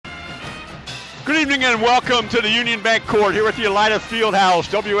Good evening and welcome to the Union Bank Court here at the Elida Fieldhouse.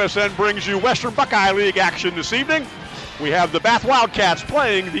 WSN brings you Western Buckeye League action this evening. We have the Bath Wildcats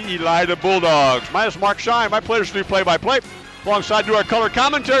playing the Elida Bulldogs. My name is Mark Shine. My pleasure to do play-by-play. Alongside do our color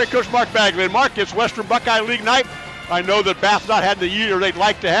commentary, Coach Mark Bagley. And Mark, it's Western Buckeye League night. I know that Bath not had the year they'd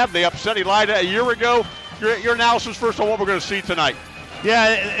like to have. They upset Elida a year ago. Your analysis first on what we're going to see tonight. Yeah,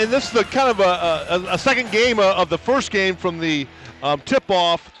 and this is the kind of a second game of the first game from the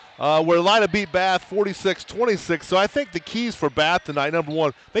tip-off where Elida beat Bath 46-26. So I think the keys for Bath tonight, number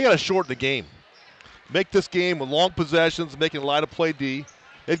one, they got to shorten the game. Make this game with long possessions, making Elida play D.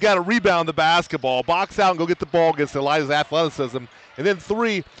 They've got to rebound the basketball, box out and go get the ball against Elida's athleticism. And then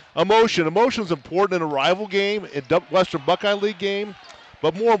three, emotion. Emotion is important in a rival game, in Western Buckeye League game.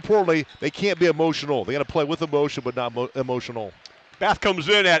 But more importantly, they can't be emotional. They got to play with emotion, but not emotional. Bath comes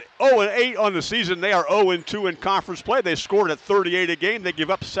in at 0-8 on the season. They are 0-2 in conference play. They scored at 38 a game. They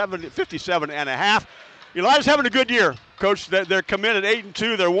give up 57.5. Elida's having a good year, Coach. They're come in at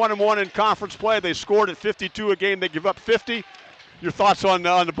 8-2. They're 1-1 in conference play. They scored at 52 a game. They give up 50. Your thoughts on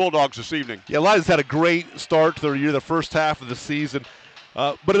the Bulldogs this evening? Yeah, Elida's had a great start to their year, the first half of the season.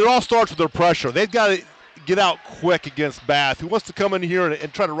 But it all starts with their pressure. They've got to get out quick against Bath, who wants to come in here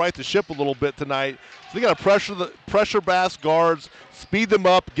and try to right the ship a little bit tonight. So they got to pressure Bath's guards, speed them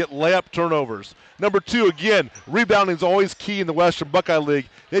up, get layup turnovers. Number two, again, rebounding is always key in the Western Buckeye League.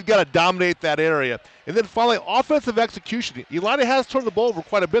 They've got to dominate that area. And then finally, offensive execution. Elida has turned the ball over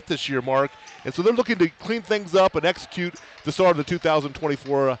quite a bit this year, Mark. And so they're looking to clean things up and execute the start of the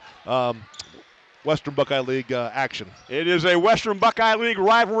 2024 Western Buckeye League action. It is a Western Buckeye League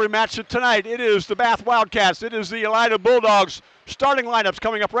rivalry match tonight. It is the Bath Wildcats. It is the Elida Bulldogs. Starting lineups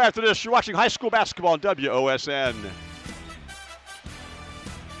coming up right after this. You're watching high school basketball on WOSN.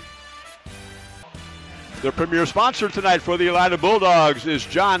 The premier sponsor tonight for the Elida Bulldogs is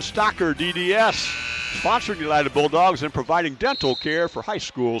John Stocker, DDS, sponsoring the Elida Bulldogs and providing dental care for high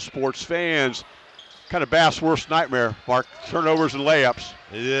school sports fans. Kind of Bath's worst nightmare, Mark. Turnovers and layups.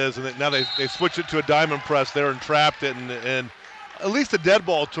 It is, and now they switched it to a diamond press there and trapped it, and at least a dead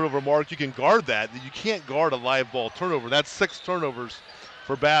ball turnover, Mark, you can guard that. You can't guard a live ball turnover. That's 6 turnovers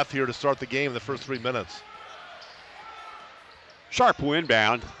for Bath here to start the game in the first 3 minutes. Sharp will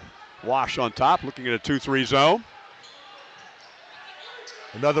inbound. Wash on top, looking at a 2-3 zone.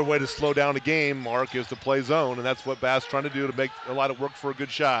 Another way to slow down a game, Mark, is to play zone, and that's what Bath's trying to do to make a lot of work for a good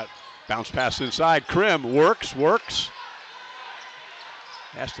shot. Bounce pass inside. Krim works.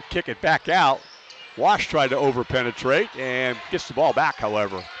 Has to kick it back out. Wash tried to over-penetrate and gets the ball back,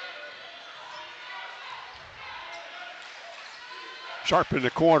 however. Sharp in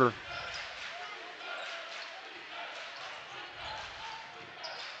the corner.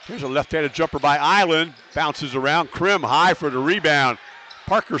 Here's a left-handed jumper by Island. Bounces around. Krim high for the rebound.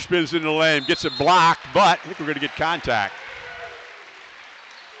 Parker spins in the lane, gets it blocked, but I think we're going to get contact.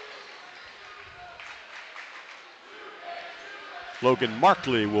 Logan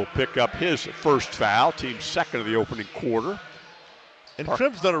Markley will pick up his first foul, team's second of the opening quarter. And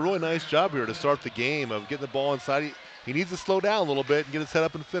Krim's done a really nice job here to start the game of getting the ball inside. He needs to slow down a little bit and get his head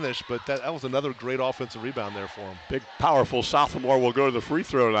up and finish, but that was another great offensive rebound there for him. Big, powerful sophomore will go to the free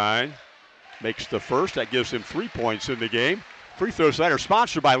throw line. Makes the first. That gives him 3 points in the game. Free throws tonight are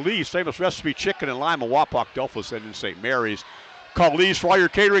sponsored by Lee's Famous Recipe Chicken in Lima, Wapak, Delphos, and in St. Mary's. Call Lee's for all your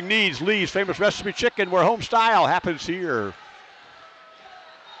catering needs. Lee's Famous Recipe Chicken, where home style happens here.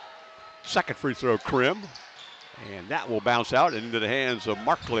 Second free throw, Krim. And that will bounce out into the hands of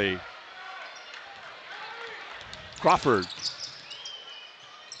Markley. Crawford.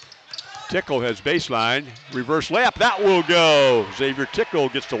 Tickle has baseline. Reverse layup. That will go. Xavier Tickle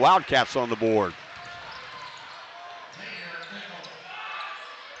gets the Wildcats on the board.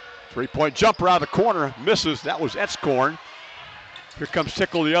 3-point jumper out of the corner. Misses. That was Etzkorn. Here comes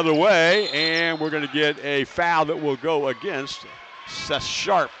Tickle the other way. And we're going to get a foul that will go against Seth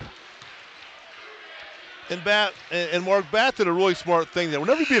Sharp. And Mark, Bath did a really smart thing there.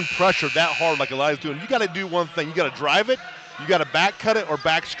 Whenever you're being pressured that hard like Elida's doing, you got to do one thing. You got to drive it, you got to back cut it or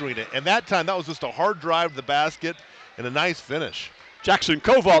back screen it. And that time, that was just a hard drive to the basket and a nice finish. Jackson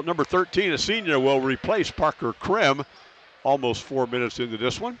Kovault, number 13, a senior, will replace Parker Krim. Almost 4 minutes into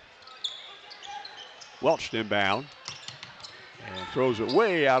this one. Welch inbound and throws it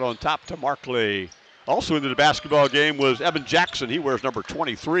way out on top to Markley. Also into the basketball game was Evan Jackson. He wears number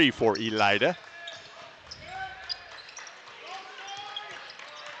 23 for Elida.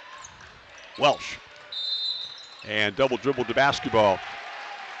 Welch. And double dribbled to basketball.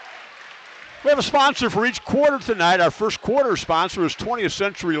 We have a sponsor for each quarter tonight. Our first quarter sponsor is 20th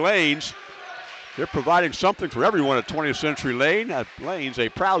Century Lanes. They're providing something for everyone at 20th Century Lanes, a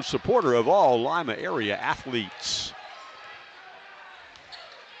proud supporter of all Lima area athletes.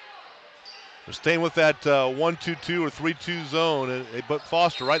 They're staying with that 1-2-2 or 3-2 zone, and they put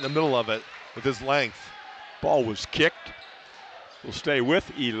Foster right in the middle of it with his length. Ball was kicked. Will stay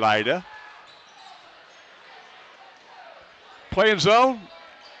with Elida. Playing zone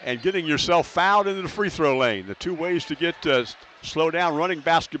and getting yourself fouled into the free throw lane. The two ways to get slow down running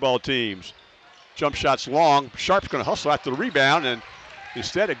basketball teams. Jump shots long. Sharp's going to hustle after the rebound, and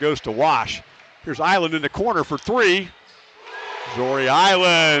instead it goes to Wash. Here's Island in the corner for three. Zori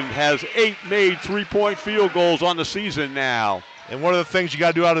Island has 8 made three-point field goals on the season now. And one of the things you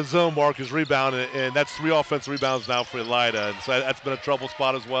got to do out of zone, Mark, is rebound, and that's 3 offensive rebounds now for Elida, and so that's been a trouble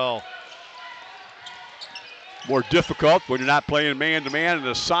spot as well. More difficult when you're not playing man-to-man and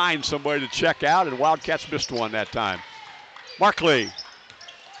assign somebody to check out, and Wildcats missed one that time. Markley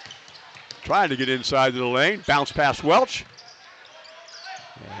trying to get inside the lane, bounce past Welch.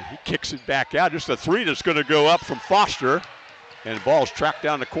 And he kicks it back out. Just a three that's going to go up from Foster. And the ball's tracked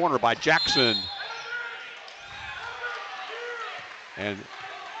down the corner by Jackson. And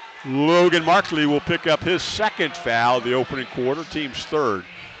Logan Markley will pick up his second foul, the opening quarter, team's third.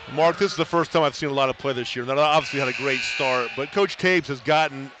 Mark, this is the first time I've seen a lot of play this year. They obviously had a great start, but Coach Tabes has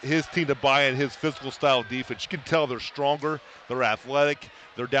gotten his team to buy in his physical style of defense. You can tell they're stronger, they're athletic,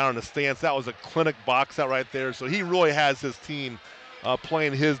 they're down in the stance. That was a clinic box out right there. So he really has his team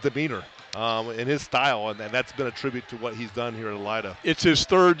playing his demeanor and his style, and that's been a tribute to what he's done here at Elida. It's his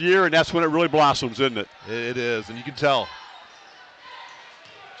third year, and that's when it really blossoms, isn't it? It is, and you can tell.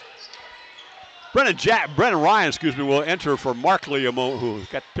 Brennan Ryan, will enter for Markley, who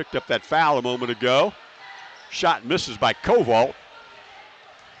got picked up that foul a moment ago. Shot misses by Koval.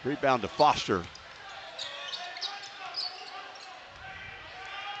 Rebound to Foster.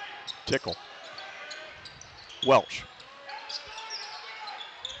 Tickle. Welch.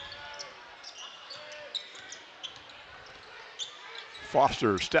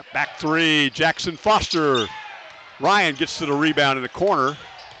 Foster, step back three. Jackson Foster. Ryan gets to the rebound in the corner.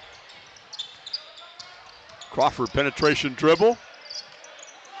 Crawford penetration dribble.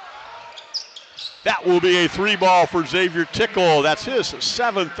 That will be a 3-ball for Xavier Tickle. That's his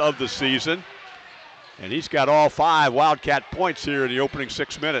 7th of the season. And he's got all 5 Wildcat points here in the opening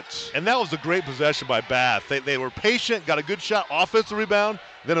 6 minutes. And that was a great possession by Bath. They were patient, got a good shot, offensive rebound,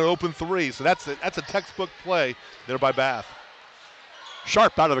 then an open 3. So that's a textbook play there by Bath.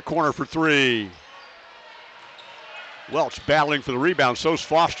 Sharp out of the corner for 3. Welch battling for the rebound. So's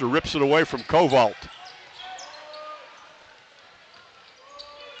Foster, rips it away from Koval.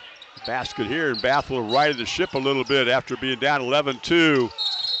 Basket here, and Bath will right the ship a little bit after being down 11-2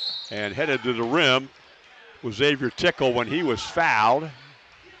 and headed to the rim with Xavier Tickle when he was fouled.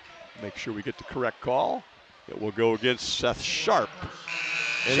 Make sure we get the correct call. It will go against Seth Sharp.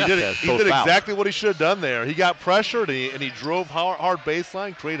 And he did exactly what he should have done there. He got pressured, and he drove hard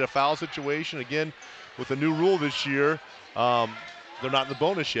baseline, created a foul situation. Again, with the new rule this year, they're not in the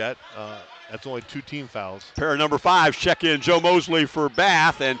bonus yet. That's only 2 team fouls. Pair of number 5 check in. Joe Mosley for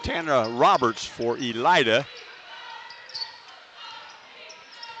Bath and Tanner Roberts for Elida.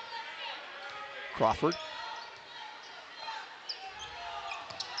 Crawford.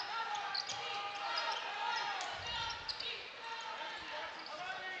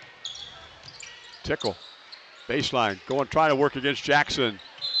 Tickle. Baseline. Trying to work against Jackson.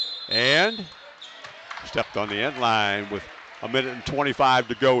 And stepped on the end line with 1:25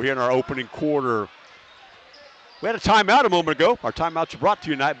 to go here in our opening quarter. We had a timeout a moment ago. Our timeouts are brought to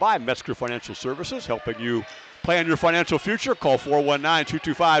you tonight by Metzger Financial Services, helping you plan your financial future. Call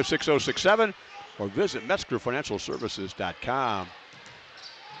 419-225-6067 or visit MetzgerFinancialServices.com.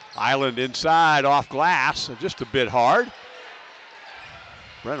 Island inside off glass, just a bit hard.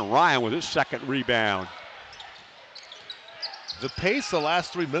 Brennan Ryan with his second rebound. The pace the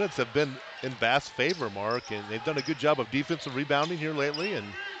last 3 minutes have been in Bath's favor, Mark, and they've done a good job of defensive rebounding here lately and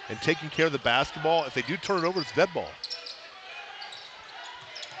taking care of the basketball. If they do turn it over, it's dead ball.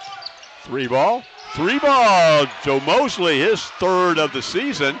 3-ball. 3-ball. Joe Mosley, his 3rd of the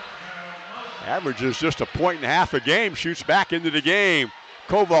season. Averages just 1.5 points a game, shoots back into the game.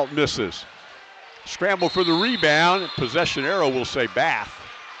 Koval misses. Scramble for the rebound. Possession arrow will say Bath.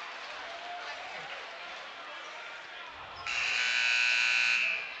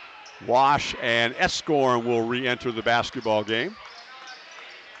 Wash and Escorn will re-enter the basketball game.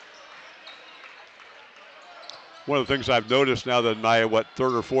 One of the things I've noticed now that in my, 3rd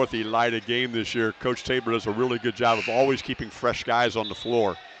or 4th Elida game this year, Coach Tabor does a really good job of always keeping fresh guys on the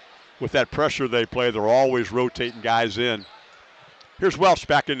floor. With that pressure they play, they're always rotating guys in. Here's Welch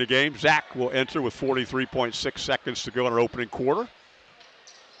back in the game. Zach will enter with 43.6 seconds to go in our opening quarter.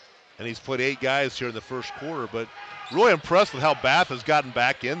 And he's put 8 guys here in the first quarter, but really impressed with how Bath has gotten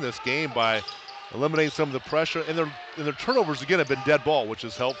back in this game by eliminating some of the pressure. And their turnovers, again, have been dead ball, which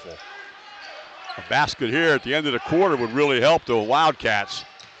is helpful. A basket here at the end of the quarter would really help the Wildcats.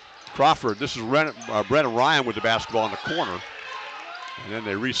 Crawford, this is Brennan Ryan with the basketball in the corner. And then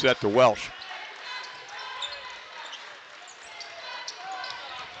they reset to Welch.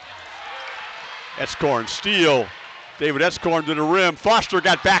 Etzkorn steal. David Etzkorn to the rim. Foster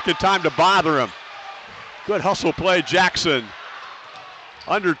got back in time to bother him. Good hustle play, Jackson.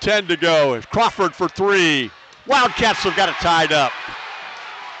 Under 10 to go. Crawford for 3. Wildcats have got it tied up.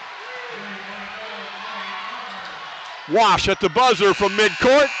 Wash at the buzzer from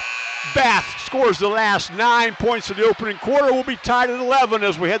midcourt. Bath scores the last 9 points of the opening quarter. We'll be tied at 11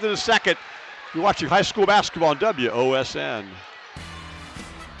 as we head to the second. You're watching high school basketball on WOSN.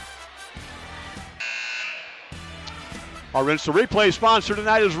 Our instant replay sponsor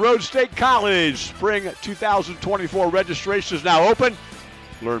tonight is Rhodes State College. Spring 2024 registration is now open.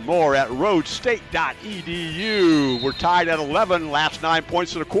 Learn more at rhodesstate.edu. We're tied at 11. Last 9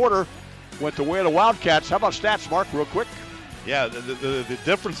 points of the quarter went the way of the Wildcats. How about stats, Mark, real quick? Yeah, the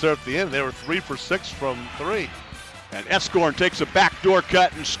difference there at the end, they were 3 for 6 from 3. And Etzkorn takes a backdoor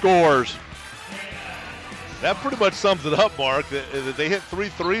cut and scores. That pretty much sums it up, Mark. They hit 3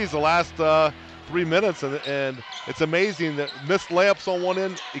 threes the last 3 minutes, and it's amazing that missed layups on one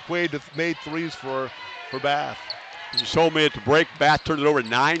end equated to made threes for Bath. You told me at the break, Bath turned it over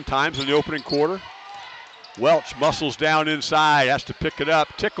 9 times in the opening quarter. Welch muscles down inside, has to pick it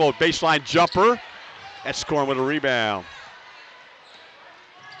up. Tickle, baseline jumper. Etzkorn with a rebound.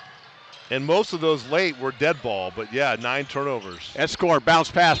 And most of those late were dead ball, but yeah, 9 turnovers. Etzkorn bounce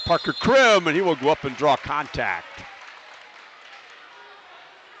past Parker Krim, and he will go up and draw contact.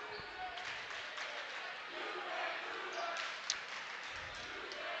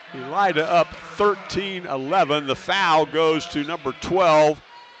 Elida up 13-11. The foul goes to number 12,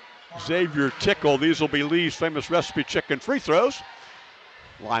 Xavier Tickle. These will be Lee's Famous Recipe Chicken free throws.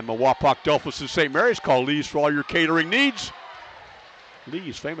 Lima, Wapak, Delphus, and St. Mary's. Call Lee's for all your catering needs.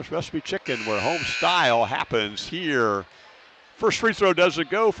 Lee's Famous Recipe Chicken, where home style happens here. First free throw doesn't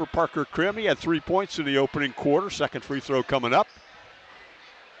go for Parker Krim. He had 3 points in the opening quarter. Second free throw coming up.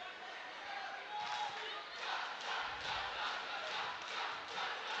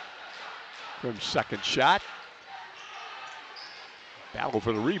 Krim's second shot. Battle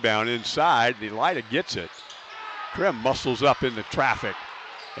for the rebound inside. Elida gets it. Krim muscles up into traffic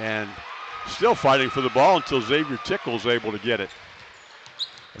and still fighting for the ball until Xavier Tickle's able to get it.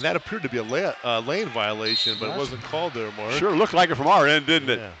 And that appeared to be a lane violation, but it wasn't called there, Mark. Sure looked like it from our end,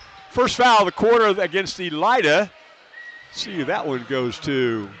 didn't it? Yeah. First foul of the quarter against Elida. See who that one goes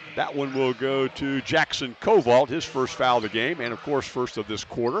to. That one will go to Jackson Kovalt, his first foul of the game, and of course first of this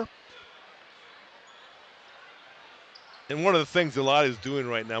quarter. And one of the things Elida is doing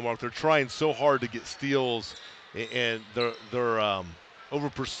right now, Mark, they're trying so hard to get steals, and they're over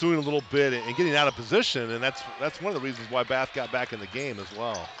pursuing a little bit and getting out of position, and that's one of the reasons why Bath got back in the game as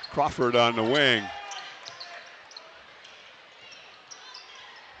well. Crawford on the wing.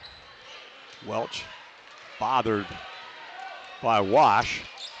 Welch bothered by Wash.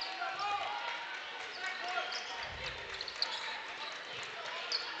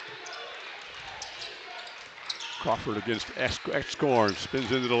 Crawford against Etzkorn,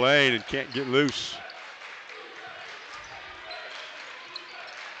 spins into the lane and can't get loose.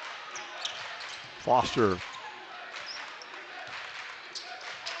 Foster.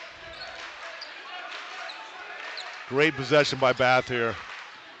 Great possession by Bath here.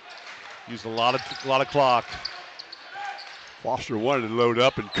 Used a lot of clock. Foster wanted to load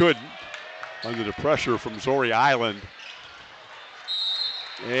up and couldn't under the pressure from Zori Island.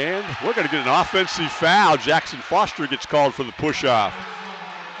 And we're going to get an offensive foul. Jackson Foster gets called for the push-off.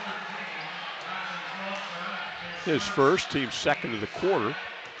 His first, team second of the quarter.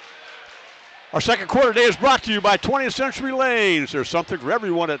 Our second quarter day is brought to you by 20th Century Lanes. There's something for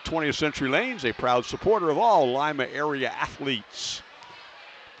everyone at 20th Century Lanes, a proud supporter of all Lima area athletes.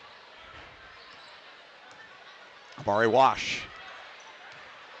 Amari Wash.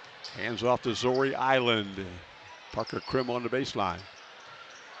 Hands off to Zori Island. Parker Krim on the baseline.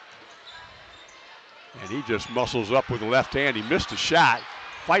 And he just muscles up with the left hand. He missed a shot,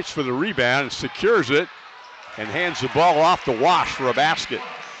 fights for the rebound, and secures it, and hands the ball off to Wash for a basket.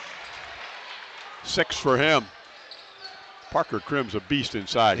 6 for him. Parker Krim's a beast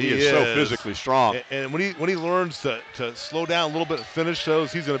inside. He is so physically strong. And when he learns to slow down a little bit and finish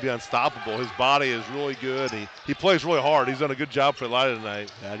those, he's going to be unstoppable. His body is really good. He plays really hard. He's done a good job for Elida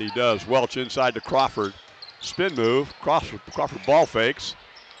tonight. That he does. Welch inside to Crawford. Spin move. Crawford ball fakes.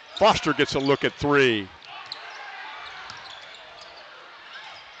 Foster gets a look at three.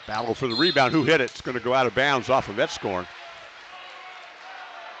 Battle for the rebound. Who hit it? It's going to go out of bounds off of Edscorn.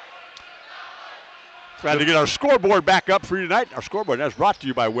 Glad to get our scoreboard back up for you tonight. Our scoreboard is brought to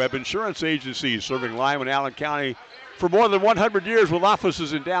you by Webb Insurance Agency, serving Lima and Allen County for more than 100 years with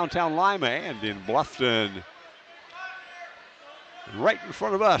offices in downtown Lima and in Bluffton. And right in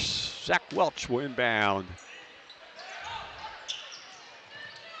front of us, Zach Welch will inbound.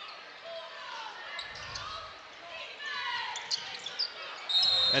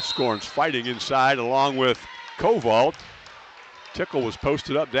 Edscorn's fighting inside along with Koval. Tickle was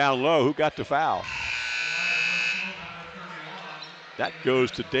posted up down low. Who got the foul? That goes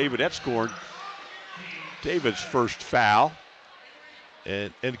to David Edscorn. David's first foul.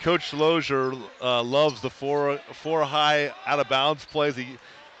 And Coach Lozier loves the four high out of bounds plays. He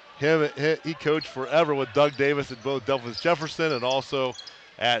coached forever with Doug Davis at both Delphus Jefferson and also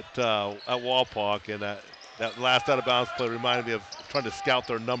at Walpock. And that last out of bounds play reminded me of trying to scout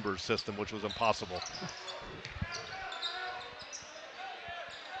their numbers system, which was impossible.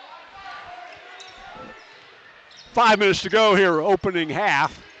 Five minutes to go here, opening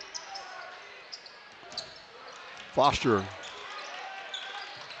half. Foster.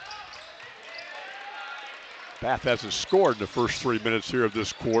 Bath hasn't scored in the first 3 minutes here of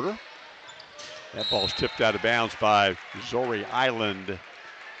this quarter. That ball's tipped out of bounds by Zori Island.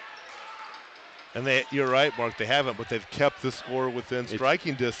 And you're right, Mark. They haven't, but they've kept the score within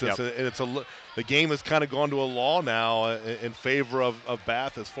striking distance. Yep. And the game has kind of gone to a law now in favor of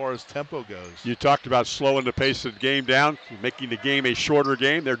Bath as far as tempo goes. You talked about slowing the pace of the game down, making the game a shorter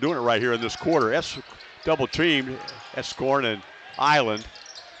game. They're doing it right here in this quarter. Double teamed Edscorn and Island.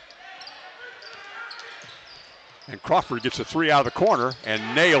 And Crawford gets a three out of the corner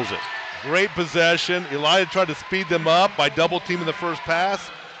and nails it. Great possession. Elida tried to speed them up by double teaming the first pass.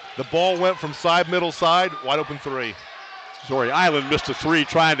 The ball went from middle side, wide open three. Zori Island missed a three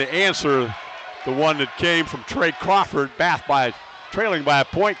trying to answer the one that came from Trey Crawford. Bath trailing by a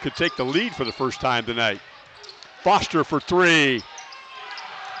point could take the lead for the first time tonight. Foster for three.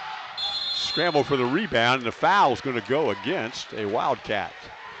 Scramble for the rebound, and the foul is going to go against a Wildcat.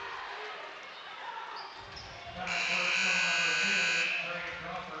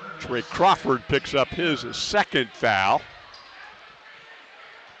 Trey Crawford picks up his second foul.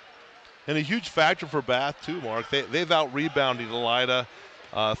 And a huge factor for Bath too, Mark. They've out-rebounded Elida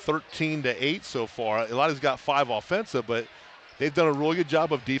 13-8 so far. Elida's got 5 offensive, but they've done a really good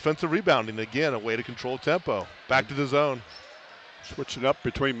job of defensive rebounding. Again, a way to control tempo. Back to the zone. Switching up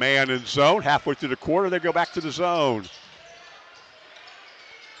between man and zone. Halfway through the quarter, they go back to the zone.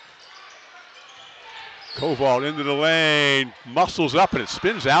 Koval into the lane, muscles up, and it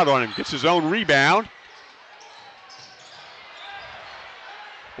spins out on him. Gets his own rebound.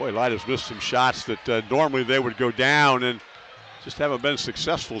 Boy, Elida's missed some shots that normally they would go down and just haven't been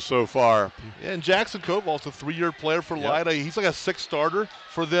successful so far. Yeah, and Jackson Koval's a 3-year player for Elida. He's like a 6th starter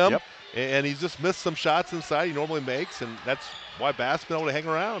for them. Yep. And he's just missed some shots inside he normally makes, and that's why Bath's been able to hang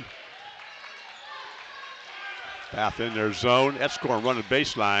around. Bath in their zone. Edscorn running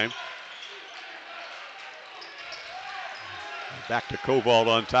baseline. Back to Koval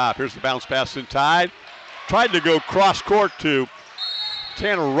on top. Here's the bounce pass inside. Tried to go cross court to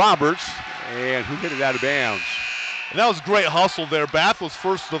Tanner Roberts, and who hit it out of bounds. And that was great hustle there. Bath was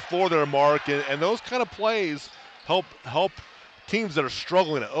first to the floor there, Mark, and those kind of plays help teams that are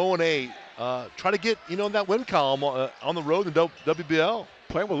struggling at 0-8 try to get in that win column on the road in WBL.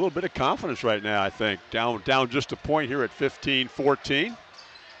 Playing with a little bit of confidence right now, I think. Down just a point here at 15-14.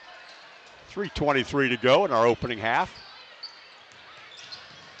 3:23 to go in our opening half.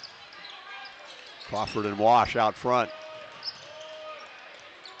 Crawford and Wash out front.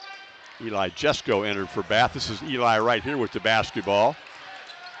 Eli Jesko entered for Bath. This is Eli right here with the basketball.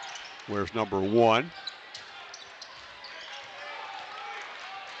 Where's number 1?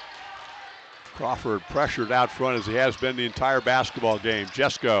 Crawford pressured out front as he has been the entire basketball game.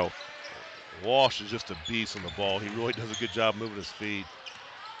 Jesko. Wash is just a beast on the ball. He really does a good job moving his feet.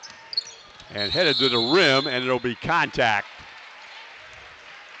 And headed to the rim, and it'll be contact.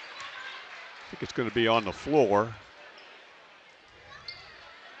 I think it's going to be on the floor.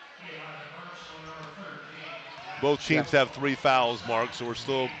 Both teams have 3 fouls, Mark, so we're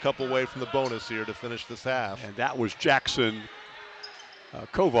still a couple away from the bonus here to finish this half. And that was Jackson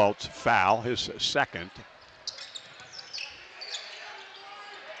Koval's foul, his second.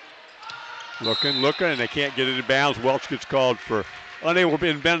 Looking, and they can't get it in bounds. Welch gets called for unable to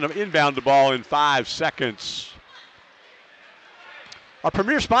inbound the ball in 5 seconds. Our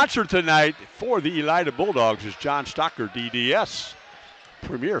premier sponsor tonight for the Elida Bulldogs is John Stocker, DDS.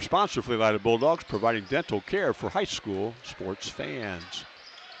 Premier sponsor for the Elida Bulldogs, providing dental care for high school sports fans.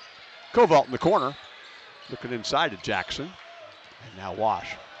 Kovault in the corner, looking inside to Jackson. And now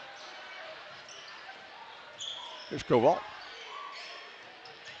Wash. Here's Kovault.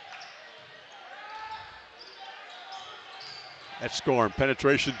 That's scoring.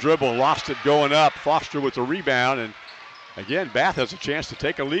 Penetration dribble, lost it going up. Foster with the rebound, and again, Bath has a chance to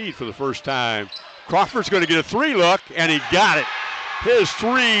take a lead for the first time. Crawford's going to get a 3 look, and he got it. His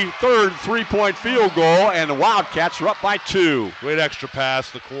third three-point field goal, and the Wildcats are up by 2. Great extra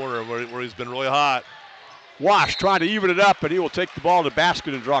pass to the corner where he's been really hot. Wash trying to even it up, but he will take the ball to the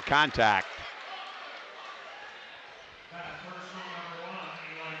basket and draw contact.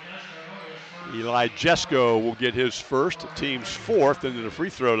 Eli Jesko will get his first, team's 4th, into the free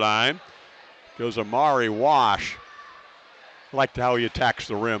throw line. Goes Amari Wash. I like how he attacks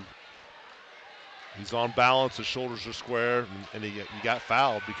the rim. He's on balance, his shoulders are square, and he got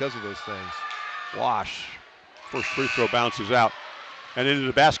fouled because of those things. Wash, first free throw bounces out. And into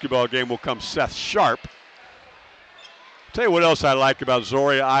the basketball game will come Seth Sharp. Tell you what else I like about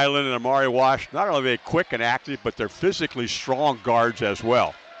Zoria Island and Amari Wash. Not only are they quick and active, but they're physically strong guards as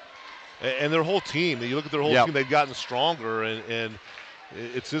well. And their whole team, you look at their whole team, they've gotten stronger, and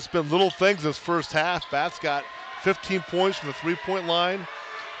it's just been little things this first half. Bath's got 15 points from the three-point line.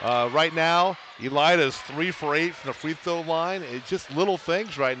 Right now, Elida is 3 for 8 from the free throw line. It's just little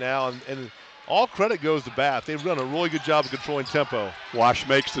things right now, and all credit goes to Bath. They've done a really good job of controlling tempo. Wash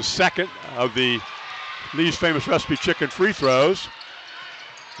makes the second of the Lee's Famous Recipe chicken free throws.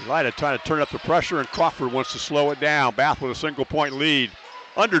 Elida trying to turn up the pressure, and Crawford wants to slow it down. Bath with a single-point lead.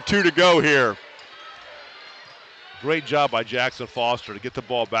 Under 2 to go here. Great job by Jackson Foster to get the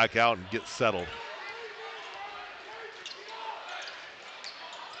ball back out and get settled.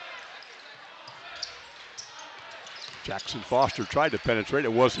 Jackson Foster tried to penetrate.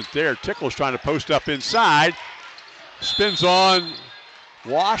 It wasn't there. Tickle's trying to post up inside. Spins on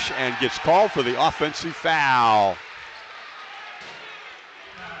Wash and gets called for the offensive foul.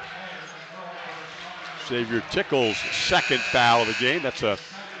 Xavier Tickle's second foul of the game. That's a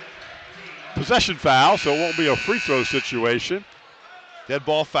possession foul, so it won't be a free throw situation. Dead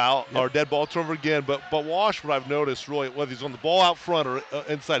ball foul, or dead ball turnover again. But Wash, what I've noticed really, whether he's on the ball out front or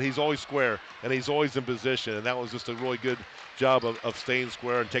inside, he's always square, and he's always in position. And that was just a really good job of staying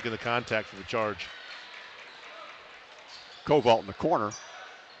square and taking the contact for the charge. Kovault in the corner.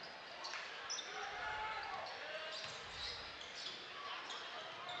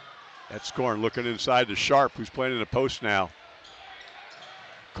 That's scoring, looking inside to Sharp, who's playing in the post now.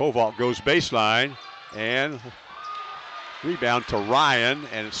 Kovault goes baseline, and rebound to Ryan,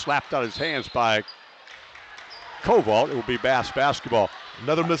 and it's slapped out of his hands by Kovault. It will be Bath basketball.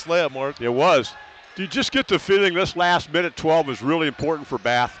 Another missed layup, Mark. It was. Do you just get the feeling this last minute 12 is really important for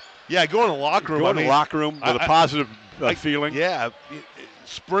Bath? Yeah, go in the locker room. Go in the locker room with a positive feeling. Yeah,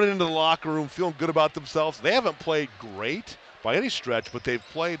 sprinting into the locker room, feeling good about themselves. They haven't played great by any stretch, but they've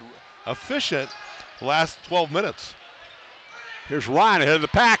played efficient the last 12 minutes. Here's Ryan ahead of the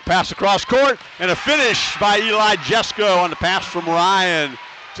pack, pass across court, and a finish by Eli Jesko on the pass from Ryan.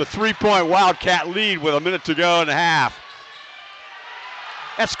 It's a 3-point Wildcat lead with a minute to go and a half.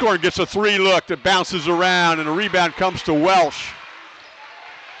 That scorer gets a 3 look that bounces around, and the rebound comes to Welsh.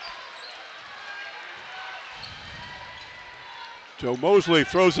 Joe Mosley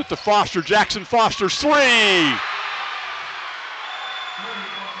throws it to Foster. Jackson Foster's 3.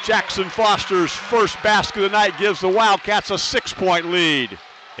 Jackson Foster's first basket of the night gives the Wildcats a 6-point lead.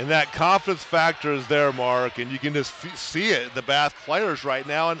 And that confidence factor is there, Mark, and you can just see it, the Bath players right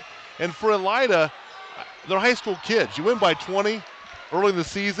now. And for Elida, they're high school kids. You win by 20 early in the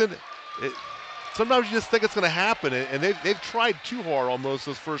season. Sometimes you just think it's going to happen, and they've tried too hard almost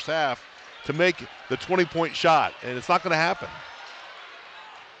this first half to make the 20-point shot, and it's not going to happen.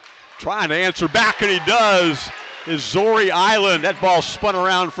 Trying to answer back, and he does. Is Zori Island. That ball spun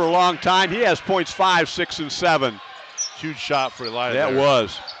around for a long time. He has points 5, 6, and 7. Huge shot for Elida. That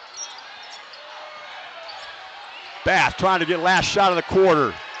was. Bath trying to get last shot of the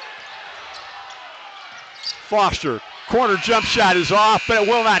quarter. Foster, corner jump shot is off, but it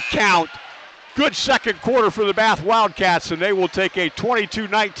will not count. Good second quarter for the Bath Wildcats, and they will take a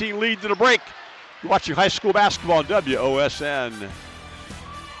 22-19 lead to the break. You're watching high school basketball on WOSN.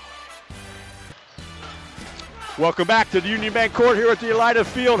 Welcome back to the Union Bank Court here at the Elida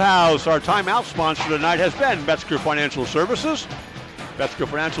Fieldhouse. Our timeout sponsor tonight has been Metzger Financial Services. Metzger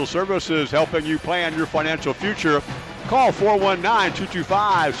Financial Services, helping you plan your financial future. Call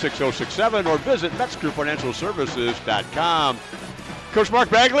 419-225-6067 or visit MetzgerFinancialServices.com. Coach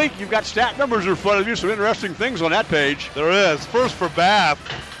Mark Bagley, you've got stat numbers in front of you, some interesting things on that page. There is. First for Bath,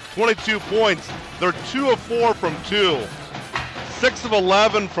 22 points. They're 2 of 4 from 2. 6 of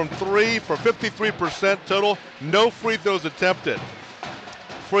 11 from 3 for 53% total. No free throws attempted.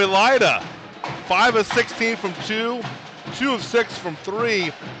 For Elida, 5 of 16 from 2. 2 of 6 from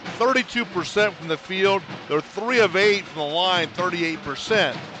 3, 32% from the field. They're 3 of 8 from the line,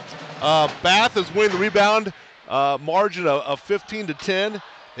 38%. Bath is winning the rebound margin of 15 to 10.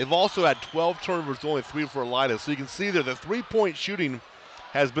 They've also had 12 turnovers, only 3 for Elida. So you can see there the three-point shooting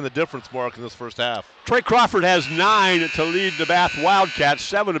has been the difference, Mark, in this first half. Trey Crawford has 9 to lead the Bath Wildcats,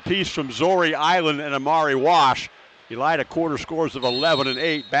 7 apiece from Zori Island and Amari Wash. Elida quarter scores of 11 and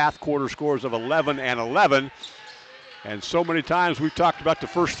 8. Bath quarter scores of 11 and 11. And so many times we've talked about the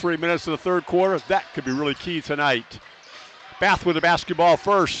first 3 minutes of the third quarter. That could be really key tonight. Bath with the basketball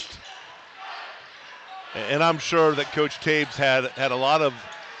first. And I'm sure that Coach Tabes had a lot of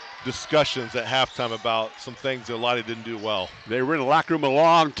discussions at halftime about some things that Elida didn't do well. They were in the locker room a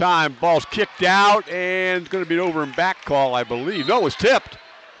long time. Ball's kicked out, and it's going to be an over and back call, I believe. No, it was tipped.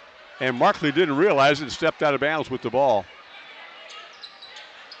 And Markley didn't realize it and stepped out of bounds with the ball.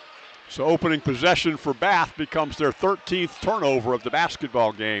 So opening possession for Bath becomes their 13th turnover of the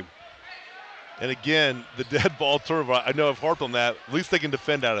basketball game. And again, the dead ball turnover, I know I've harped on that. At least they can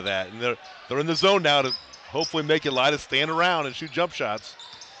defend out of that. And they're in the zone now to hopefully make Elida stand around and shoot jump shots.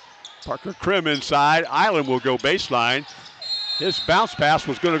 Parker Krim inside. Island will go baseline. His bounce pass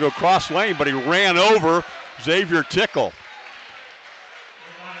was going to go cross lane, but he ran over Xavier Tickle.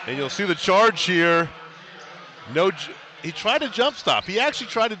 And you'll see the charge here. He tried to jump stop. He actually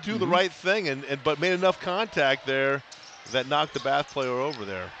tried to do the right thing, but made enough contact there that knocked the Bath player over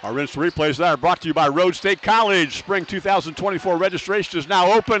there. Our instant replays that are brought to you by Rhodes State College. Spring 2024 registration is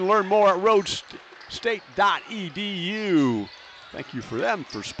now open. Learn more at rhodesstate.edu. Thank you for them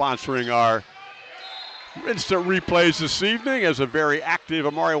for sponsoring our instant replays this evening as a very active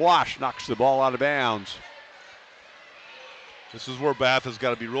Amari Wash knocks the ball out of bounds. This is where Bath has got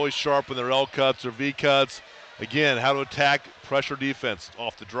to be really sharp in their L cuts or V cuts. Again, how to attack pressure defense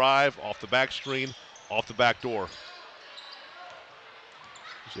off the drive, off the back screen, off the back door.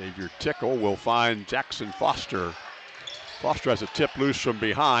 Xavier Tickle will find Jackson Foster. Foster has a tip loose from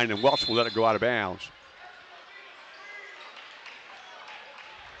behind, and Welch will let it go out of bounds.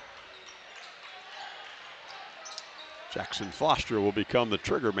 Jackson Foster will become the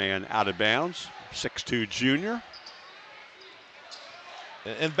trigger man out of bounds. 6'2" junior.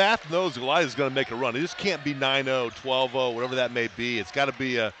 And Bath knows Elida is going to make a run. It just can't be 9-0, 12-0, whatever that may be. It's got to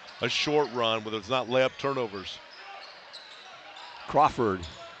be a short run, whether it's not layup turnovers. Crawford,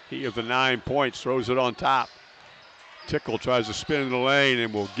 he of the 9 points, throws it on top. Tickle tries to spin in the lane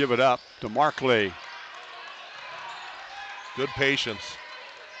and will give it up to Markley. Good patience.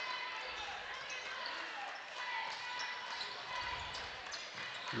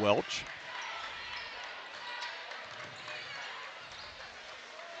 Welch.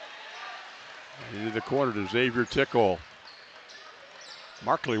 Into the corner to Xavier Tickle.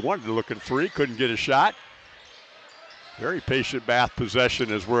 Markley wanted to look at 3, couldn't get a shot. Very patient Bath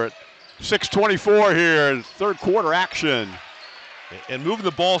possession as we're at 6:24 here in third quarter action. And moving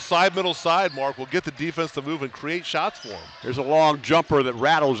the ball side, middle side, Mark, will get the defense to move and create shots for him. Here's a long jumper that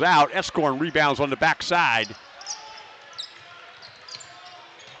rattles out. Escorn rebounds on the backside.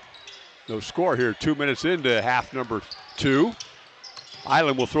 No score here, 2 minutes into half number 2.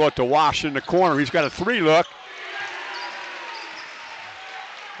 Island will throw it to Wash in the corner. He's got a 3 look.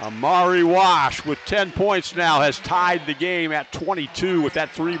 Amari Wash with 10 points now has tied the game at 22 with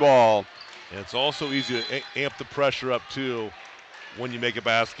that 3 ball. And it's also easy to amp the pressure up too when you make a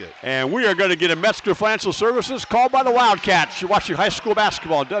basket. And we are going to get a Metzger Financial Services called by the Wildcats. You're watching high school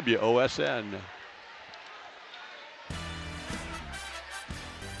basketball on WOSN.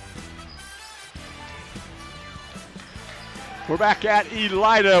 We're back at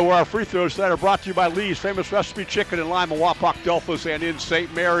Elida, where our free throws tonight are brought to you by Lee's Famous Recipe Chicken in Lima, Wapak, Delphos, and in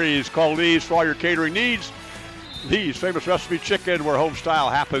St. Mary's. Call Lee's for all your catering needs. Lee's Famous Recipe Chicken, where home style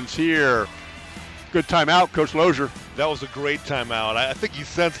happens here. Good timeout, Coach Lozier. That was a great timeout. I think he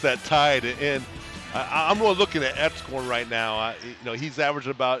sensed that tide, and I'm really looking at Escorn right now. He's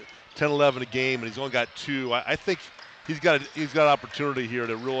averaging about 10, 11 a game, and he's only got 2. I think he's got an opportunity here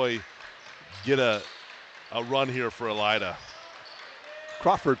to really get a run here for Elida.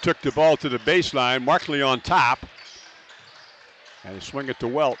 Crawford took the ball to the baseline. Markley on top. And they swing it to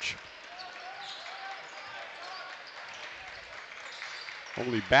Welch.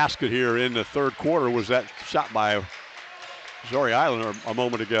 Only basket here in the third quarter was that shot by Zori Island a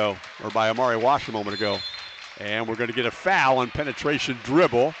moment ago, or by Amari Wash a moment ago. And we're going to get a foul on penetration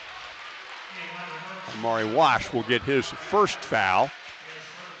dribble. Amari Wash will get his first foul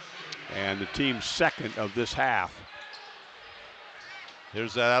and the team's second of this half.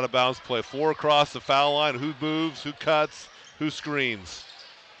 Here's that out of bounds play. 4 across the foul line. Who moves, who cuts, who screens?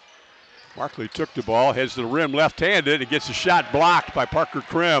 Markley took the ball, heads to the rim left-handed, and gets a shot blocked by Parker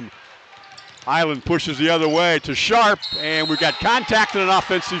Krim. Island pushes the other way to Sharp, and we've got contact and an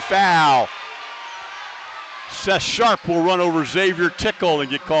offensive foul. Seth Sharp will run over Xavier Tickle and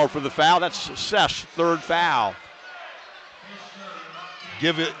get called for the foul. That's Seth's third foul.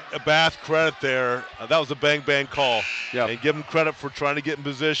 Give it a Bath credit there. That was a bang-bang call. Yep. And give them credit for trying to get in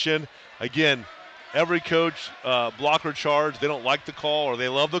position. Again, every coach, blocker charge, they don't like the call or they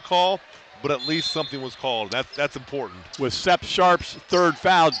love the call, but at least something was called. That's important. With Seth Sharp's third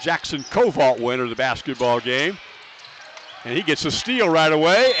foul, Jackson Kovalt will enter the basketball game. And he gets a steal right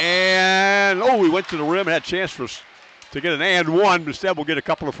away. And, he went to the rim and had a chance to get an and one, but instead we'll get a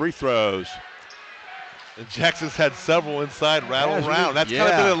couple of free throws. And Jackson's had several inside rattle around. That's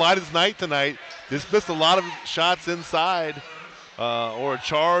kind of been Elida's night tonight. Just missed a lot of shots inside or a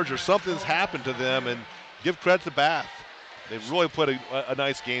charge or something's happened to them, and give credit to Bath. They've really played a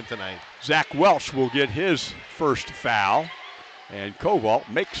nice game tonight. Zach Welch will get his first foul, and Kovalt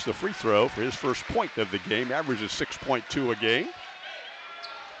makes the free throw for his first point of the game, averages 6.2 a game.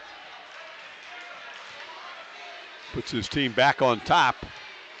 Puts his team back on top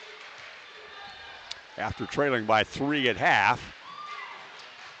after trailing by 3 at half.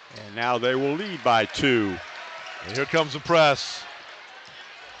 And now they will lead by 2. And here comes the press.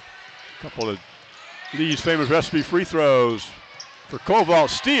 A couple of Lee's famous recipe free throws for Kovalt.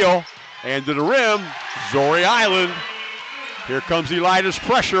 Steal, and to the rim, Zori Island. Here comes Elida's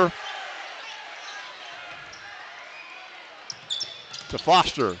pressure. To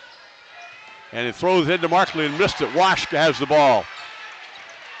Foster. And it throws into Markley and missed it. Washka has the ball.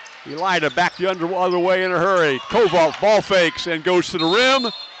 Elida back the other way in a hurry. Kovalt ball fakes and goes to the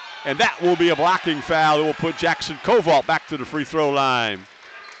rim. And that will be a blocking foul that will put Jackson Kovalt back to the free throw line.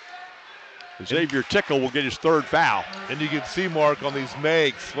 Xavier Tickle will get his third foul. And you can see, Mark, on these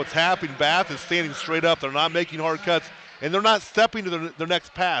makes, what's happening, Bath is standing straight up. They're not making hard cuts, and they're not stepping to their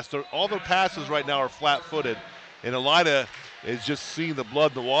next pass. All their passes right now are flat-footed. And Elida is just seeing the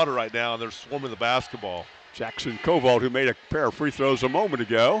blood in the water right now, and they're swarming the basketball. Jackson Kovalt, who made a pair of free throws a moment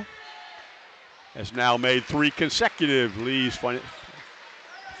ago, has now made 3 consecutive Lee's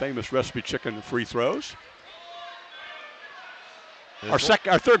famous recipe chicken free throws. Our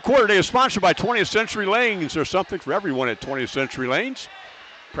third quarter day is sponsored by 20th Century Lanes. There's something for everyone at 20th Century Lanes.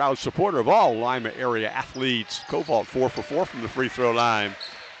 Proud supporter of all Lima area athletes. Kovalt 4 for 4 from the free throw line.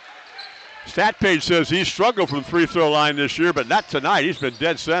 Stat page says he's struggled from the free throw line this year, but not tonight. He's been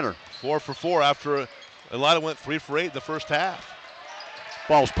dead center. 4 for 4 after Elida went 3 for 8 in the first half.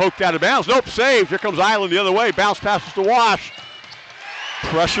 Ball's poked out of bounds. Nope, saved. Here comes Island the other way. Bounce passes to Wash.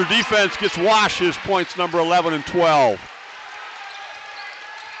 Pressure defense gets Wash his points number 11 and 12.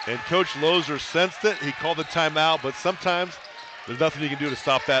 And Coach Lozer sensed it. He called the timeout, but sometimes there's nothing you can do to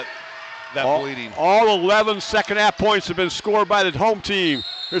stop that bleeding. All 11 second half points have been scored by the home team.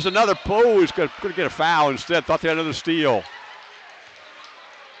 There's another he's going to get a foul instead. Thought they had another steal.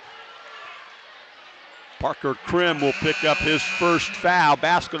 Parker Krim will pick up his first foul.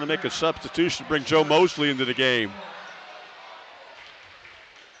 Bath's going to make a substitution to bring Joe Mosley into the game.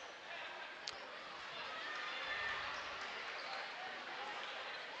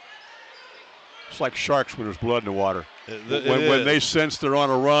 It's like sharks when there's blood in the water. When they sense they're on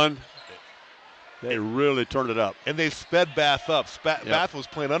a run, they really turn it up. And they sped Bath up. Bath was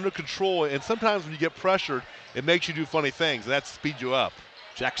playing under control, and sometimes when you get pressured, it makes you do funny things, and that speeds you up.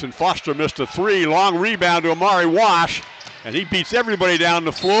 Jackson Foster missed a 3. Long rebound to Amari Wash, and he beats everybody down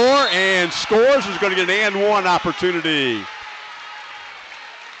the floor and scores. Is going to get an and one opportunity.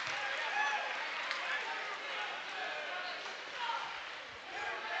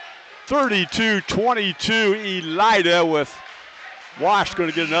 (32-22) Elida, with Wash going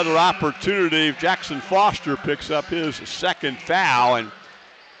to get another opportunity. Jackson Foster picks up his second foul, and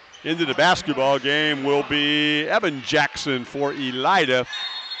into the basketball game will be Evan Jackson for Elida.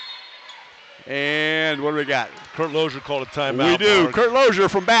 And what do we got? Kurt Lozier called a timeout. We do. Mark. Kurt Lozier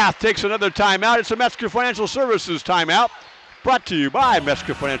from Bath takes another timeout. It's a Metzger Financial Services timeout, brought to you by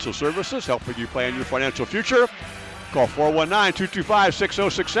Metzger Financial Services, helping you plan your financial future. Call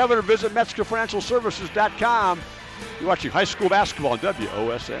 419-225-6067 or visit MetzgerFinancialServices.com. You're watching high school basketball on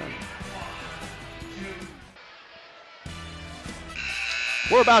WOSN.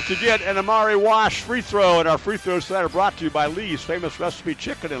 We're about to get an Amari Wash free throw, and our free throws tonight are brought to you by Lee's Famous Recipe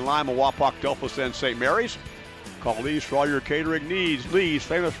Chicken in Lima, Wapak, Delphos, and St. Mary's. Call Lee's for all your catering needs. Lee's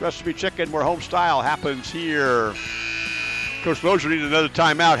Famous Recipe Chicken, where home style happens here. Coach Moser needed another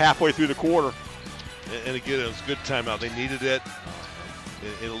timeout halfway through the quarter. And again, it was a good timeout. They needed it.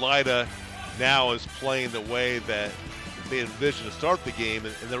 Elida now is playing the way that they envisioned to start the game.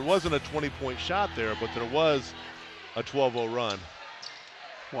 And there wasn't a 20-point shot there, but there was a 12-0 run.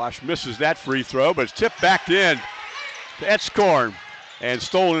 Wash misses that free throw, but it's tipped back in to Etzkorn and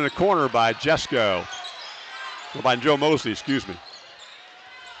stolen in the corner by Jesko. Or by Joe Mosley, excuse me.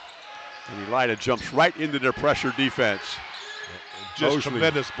 And Elida jumps right into their pressure defense. Just Mosley.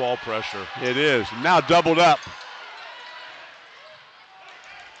 Tremendous ball pressure. It is. Now doubled up.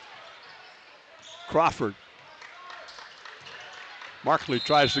 Crawford. Markley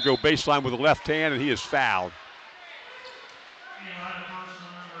tries to go baseline with the left hand, and he is fouled.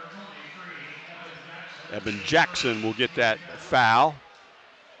 Eben Jackson will get that foul.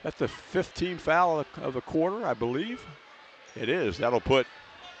 That's the 15th foul of the quarter, I believe. It is. That'll put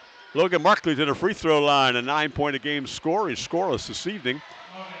Logan Markley to the free throw line, a 9-point-a-game score. He's scoreless this evening.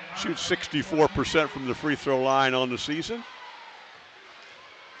 Shoots 64% from the free throw line on the season.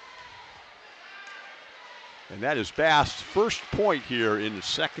 And that is Bath's first point here in the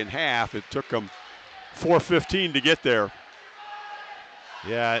second half. It took them 4:15 to get there.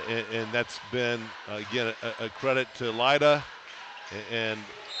 Yeah, and that's been, again, a credit to Elida. And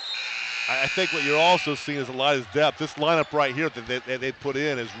I think what you're also seeing is Elida's depth. This lineup right here that they put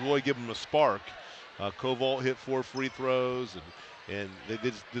in is really giving them a spark. Koval hit 4 free throws, and they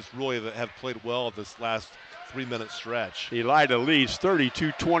just really have played well this last 3-minute stretch. Elida leads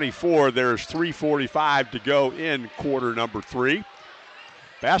 32-24. There's 3:45 to go in quarter number 3.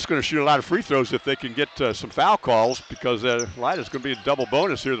 Bath's going to shoot a lot of free throws if they can get some foul calls, because Elida's going to be a double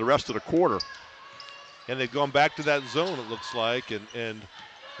bonus here the rest of the quarter. And they've gone back to that zone, it looks like, and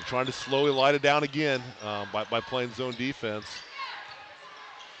they're trying to slow Elida down again by playing zone defense.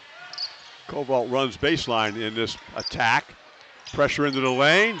 Koval runs baseline in this attack. Pressure into the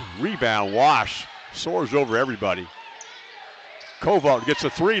lane. Rebound. Wash soars over everybody. Koval gets a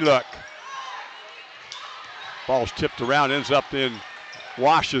 3 look. Ball's tipped around, ends up in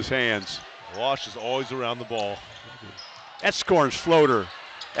Wash's hands. Wash is always around the ball. Etzkorn's floater.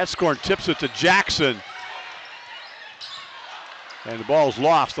 Etzkorn tips it to Jackson. And the ball's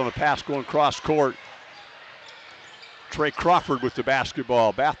lost on a pass going cross court. Trey Crawford with the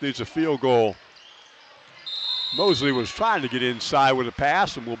basketball. Bath needs a field goal. Mosley was trying to get inside with a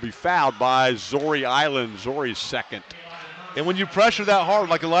pass and will be fouled by Zori Island. Zori's second. And when you pressure that hard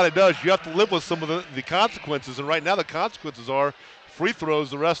like Elida does, you have to live with some of the consequences. And right now the consequences are free throws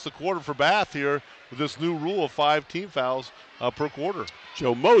the rest of the quarter for Bath here with this new rule of 5 team fouls per quarter.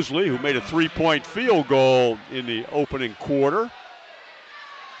 Joe Mosley, who made a 3-point field goal in the opening quarter,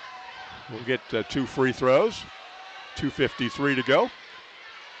 will get 2 free throws. 2:53 to go.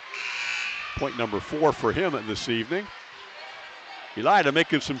 Point number 4 for him this evening. Elida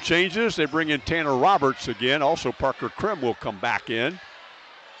making some changes. They bring in Tanner Roberts again. Also Parker Krim will come back in.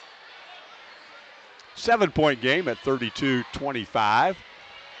 7-point game at 32-25.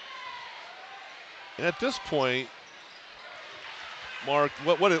 And at this point, Mark,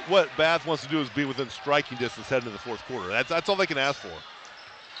 what Bath wants to do is be within striking distance heading into the fourth quarter. That's all they can ask for.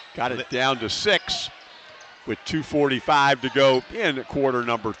 Got it down to 6 with 2:45 to go in quarter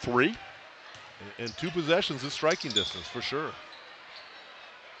number 3. And 2 possessions is striking distance for sure.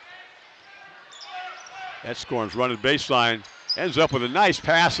 Etzkorn's running baseline. Ends up with a nice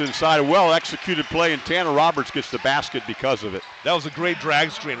pass inside, a well-executed play, and Tanner Roberts gets the basket because of it. That was a great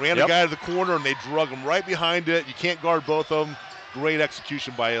drag screen. Ran a guy to the corner, and they drug him right behind it. You can't guard both of them. Great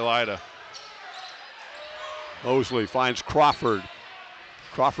execution by Elida. Mosley finds Crawford.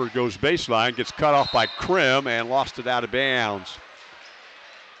 Crawford goes baseline, gets cut off by Krim, and lost it out of bounds.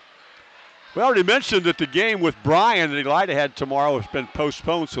 We already mentioned that the game with Bryan and Elida had tomorrow has been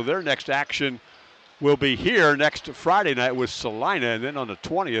postponed, so their next action will be here next Friday night with Salina, and then on the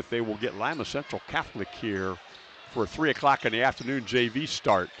 20th they will get Lima Central Catholic here for a 3 o'clock in the afternoon JV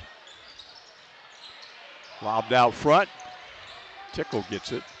start. Lobbed out front. Tickle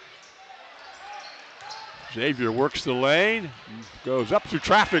gets it. Xavier works the lane, goes up through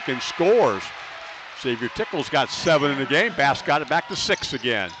traffic and scores. Xavier Tickle's got 7 in the game. Bass got it back to 6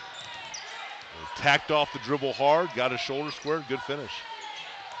 again. Tacked off the dribble hard, got his shoulder squared, good finish.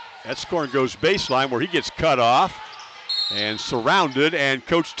 Etzkorn goes baseline where he gets cut off and surrounded, and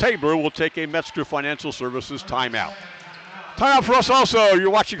Coach Tabor will take a Metzger Financial Services timeout. Timeout for us also.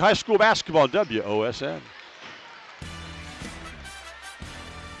 You're watching high school basketball, WOSN.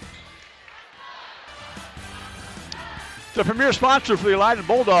 The premier sponsor for the Elida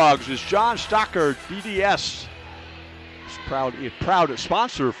Bulldogs is John Stocker, DDS. Proud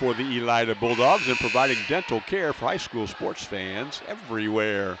sponsor for the Elida Bulldogs and providing dental care for high school sports fans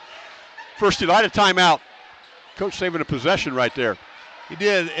everywhere. First Elida timeout. Coach saving a possession right there. He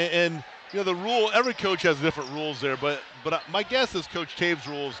did, and you know the rule. Every coach has different rules there, but my guess is Coach Tave's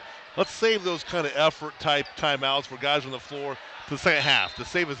rules. Let's save those kind of effort type timeouts for guys on the floor to the second half to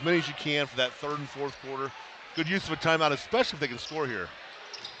save as many as you can for that third and fourth quarter. Good use of a timeout, especially if they can score here.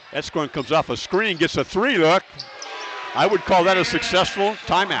 Etzkorn comes off a screen, gets a 3 look. I would call that a successful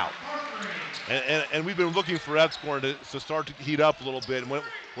timeout. And we've been looking for Etzkorn to start to heat up a little bit. And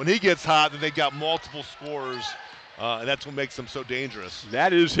when he gets hot, then they've got multiple scorers, and that's what makes them so dangerous.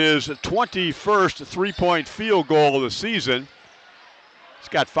 That is his 21st three-point field goal of the season. He's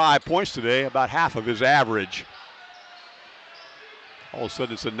got 5 points today, about half of his average. All of a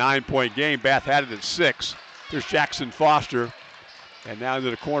sudden, it's a 9-point game. Bath had it at 6. There's Jackson Foster, and now into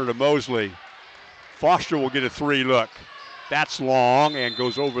the corner to Mosley. Foster will get a 3 look. That's long and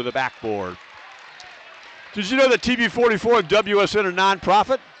goes over the backboard. Did you know that TV44 and WSN are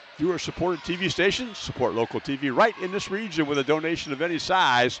nonprofit? Viewer-supported TV stations support local TV right in this region with a donation of any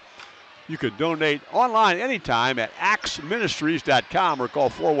size. You can donate online anytime at axministries.com or call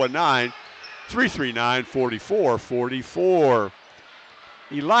 419-339-4444.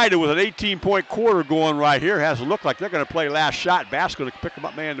 Elida with an 18-point quarter going right here. Has a look like they're going to play last shot. Bass going to pick them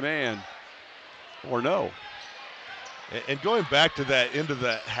up man-to-man. Or no. And going back to that end of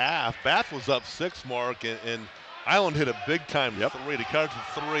the half, Bath was up 6, Mark, and Island hit a big-time 3 to cut it to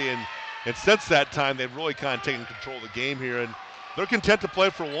 3. And since that time, they've really kind of taken control of the game here. And they're content to play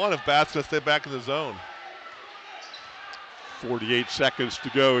for 1 if Bath's going to stay back in the zone. 48 seconds to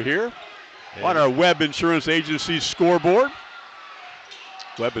go here on our Webb Insurance Agency scoreboard.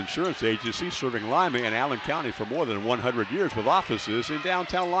 Webb Insurance Agency serving Lima and Allen County for more than 100 years with offices in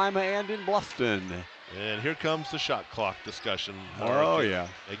downtown Lima and in Bluffton. And here comes the shot clock discussion. Oh, yeah.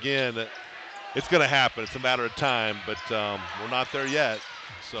 Again, it's going to happen. It's a matter of time, but we're not there yet.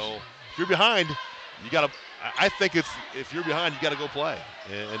 So if you're behind, you got to. I think if you're behind, you got to go play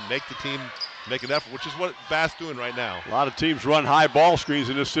and make the team make an effort, which is what Bath's doing right now. A lot of teams run high ball screens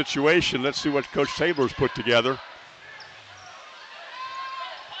in this situation. Let's see what Coach Tabler's put together.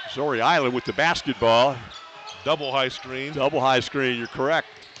 Missouri Island with the basketball. Double high screen. Double high screen, you're correct.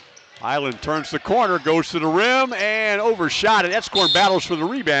 Island turns the corner, goes to the rim, and overshot it. Etzkorn battles for the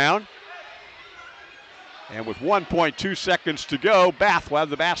rebound. And with 1.2 seconds to go, Bath will have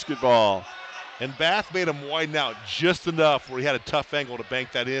the basketball. And Bath made him widen out just enough where he had a tough angle to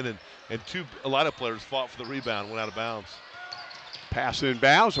bank that in, and a lot of players fought for the rebound, went out of bounds. Pass in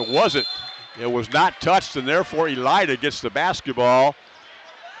bounds, or was it? It was not touched, and therefore Elida gets the basketball.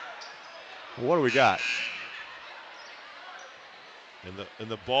 What do we got? And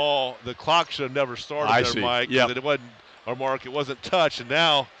the ball, the clock should have never started there, Mike. Yep. It wasn't, or Mark, it wasn't touched, and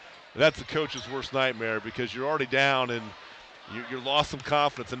now that's the coach's worst nightmare because you're already down and you lost some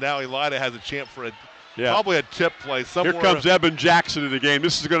confidence, and now Elida has a chance for probably a tip play somewhere. Here comes Eben Jackson in the game.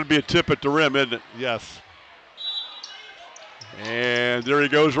 This is going to be a tip at the rim, isn't it? Yes. And there he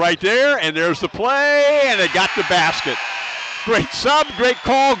goes right there, and there's the play, and they got the basket. Great sub, great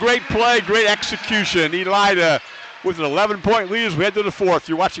call, great play, great execution. Elida with an 11-point lead as we head to the fourth.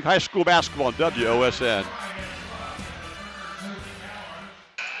 You're watching high school basketball on WOSN.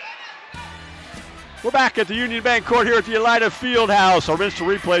 We're back at the Union Bank Court here at the Elida Fieldhouse. Our instant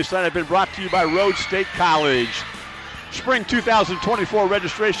replay site has been brought to you by Rhodes State College. Spring 2024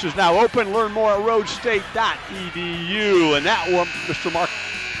 registration is now open. Learn more at rhodesstate.edu. And that one, Mr. Mark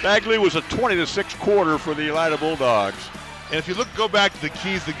Bagley, was a 20-6 quarter for the Elida Bulldogs. And if you go back to the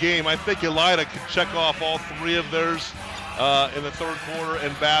keys of the game, I think Elida could check off all 3 of theirs in the third quarter,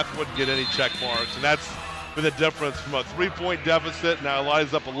 and Bath wouldn't get any check marks. And that's been the difference from a 3-point deficit. Now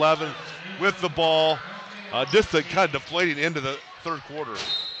Elida's up 11 with the ball. Just a kind of deflating into the third quarter.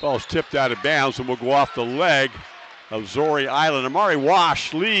 Ball's tipped out of bounds and will go off the leg of Missouri Island. Amari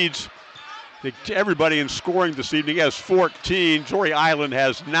Wash leads everybody in scoring this evening. He has 14. Missouri Island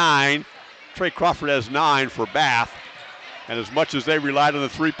has 9. Trey Crawford has 9 for Bath. And as much as they relied on the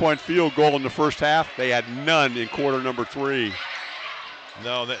 3-point field goal in the first half, they had none in quarter number 3.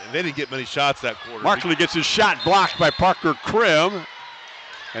 No, they didn't get many shots that quarter. Markley gets his shot blocked by Parker Krim,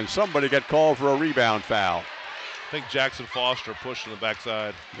 and somebody got called for a rebound foul. I think Jackson Foster pushed on the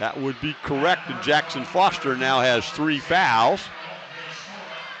backside. That would be correct, and Jackson Foster now has 3 fouls.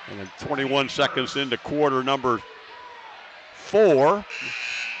 And then 21 seconds into quarter number 4,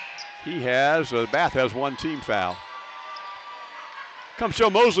 Bath has 1 team foul. Comes Joe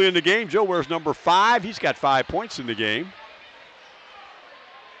Mosley in the game. Joe wears number 5. He's got 5 points in the game.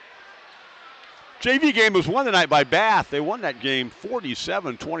 JV game was won tonight by Bath. They won that game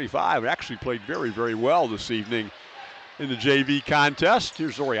 47-25. Actually played very, very well this evening in the JV contest.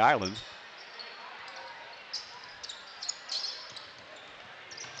 Here's Story Island.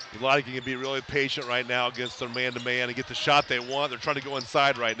 Elida can be really patient right now against their man-to-man and get the shot they want. They're trying to go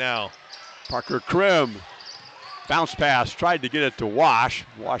inside right now. Parker Krim, bounce pass, tried to get it to Wash.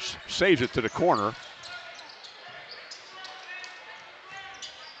 Wash saves it to the corner.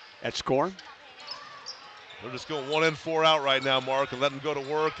 At scoring. They're just going 1 in, 4 out right now, Mark, and let them go to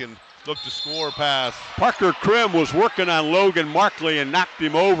work and look to score pass. Parker Krim was working on Logan Markley and knocked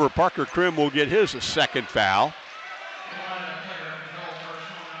him over. Parker Krim will get his second foul.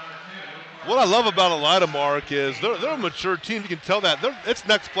 What I love about Elida, Mark, is they're a mature team. You can tell that. It's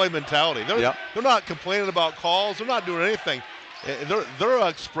next play mentality. They're not complaining about calls. They're not doing anything. Their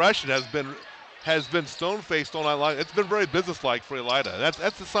expression has been stone-faced all night long. It's been very businesslike for Elida.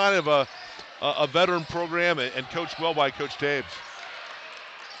 That's the sign of a veteran program and coached well by Coach Taves.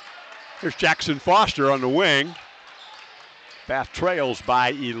 Here's Jackson Foster on the wing. Bath trails by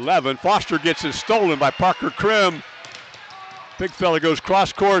 11. Foster gets it stolen by Parker Krim. Big fella goes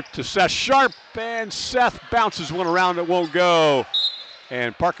cross court to Seth Sharp, and Seth bounces one around that won't go.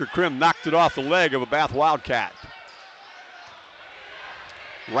 And Parker Krim knocked it off the leg of a Bath Wildcat.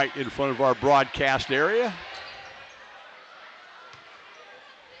 Right in front of our broadcast area.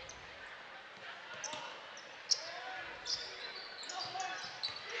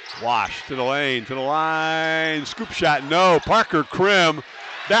 Wash to the lane, to the line, scoop shot, no. Parker Krim,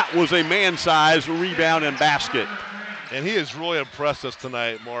 that was a man-sized rebound and basket. And he has really impressed us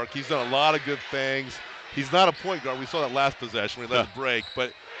tonight, Mark. He's done a lot of good things. He's not a point guard. We saw that last possession when he let it break,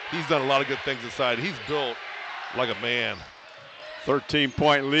 but he's done a lot of good things inside. He's built like a man.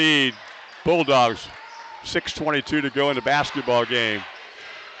 13-point lead. Bulldogs, 6:22 to go in the basketball game.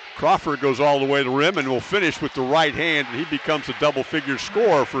 Crawford goes all the way to the rim and will finish with the right hand, and he becomes a double-figure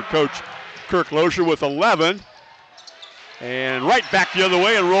scorer for Coach Kirk Lozier with 11. And right back the other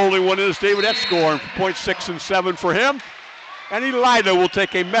way and rolling one is David Etzkorn for points 6 and 7 for him. And Elida will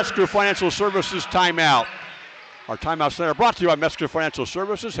take a Metzger Financial Services timeout. Our timeout center brought to you by Metzger Financial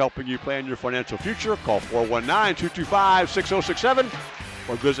Services, helping you plan your financial future. Call 419-225-6067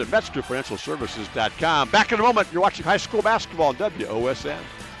 or visit MetzgerFinancialServices.com. Back in a moment. You're watching high school basketball on WOSN.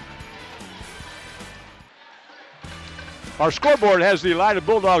 Our scoreboard has the Elida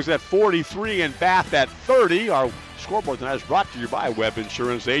Bulldogs at 43 and Bath at 30. Our scoreboard tonight is brought to you by Webb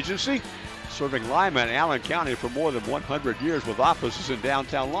Insurance Agency, serving Lima and Allen County for more than 100 years with offices in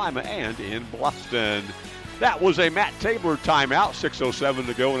downtown Lima and in Bluffton. That was a Matt Tabor timeout, 6:07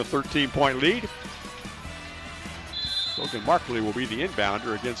 to go in a 13-point lead. Logan Markley will be the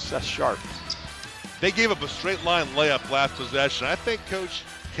inbounder against Seth Sharp. They gave up a straight line layup last possession. I think Coach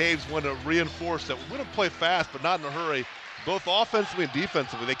Taves wanted to reinforce that we're going to play fast but not in a hurry, both offensively and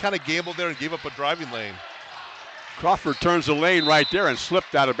defensively. They kind of gambled there and gave up a driving lane. Crawford turns the lane right there and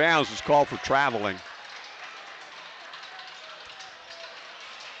slipped out of bounds. Is called for traveling.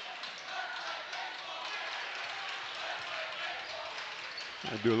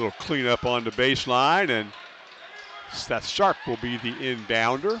 I'll do a little cleanup on the baseline, and Seth Sharp will be the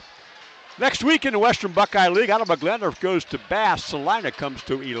inbounder. Next week in the Western Buckeye League, Ottawa Glendorf goes to Bass. Salina comes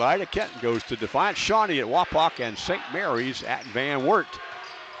to Elida. Kenton goes to Defiant. Shawnee at Wapak, and St. Mary's at Van Wert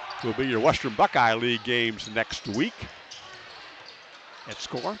will be your Western Buckeye League games next week. At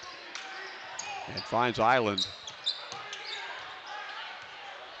score. And finds Island.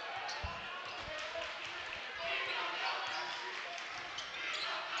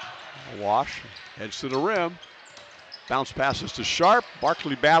 Wash heads to the rim. Bounce passes to Sharp.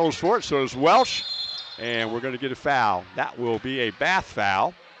 Barkley battles for it, so does Welsh. And we're going to get a foul. That will be a Bath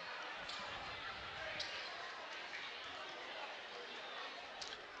foul.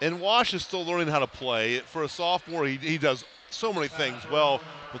 And Wash is still learning how to play. For a sophomore, he does so many things well.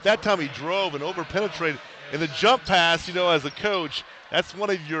 But that time he drove and over-penetrated. And the jump pass, as a coach, that's one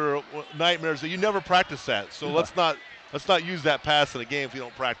of your nightmares that you never practice that. So let's not use that pass in a game if you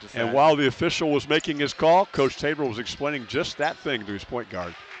don't practice that. And while the official was making his call, Coach Tabor was explaining just that thing to his point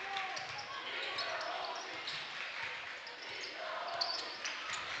guard.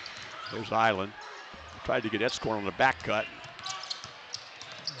 There's Island. Tried to get Etzkorn on the back cut.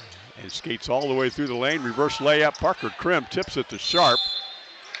 And skates all the way through the lane. Reverse layup. Parker Krim tips it to Sharp.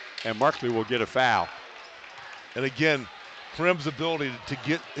 And Markley will get a foul. And again, Krim's ability to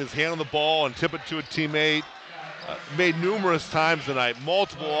get his hand on the ball and tip it to a teammate. Made numerous times tonight,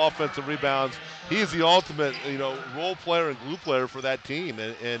 multiple offensive rebounds. He's the ultimate, role player and glue player for that team.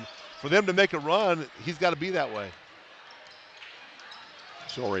 And for them to make a run, he's got to be that way.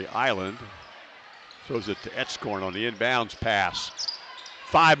 Sorry, Island Throws it to Etzkorn on the inbounds pass.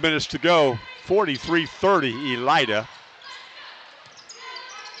 5 minutes to go. 43-30 Elida.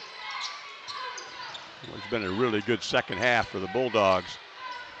 Well, it's been a really good second half for the Bulldogs.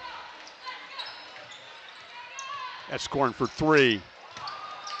 Etzkorn for three.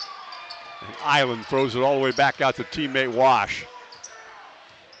 And Island throws it all the way back out to teammate Wash.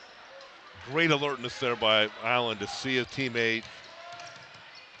 Great alertness there by Island to see his teammate.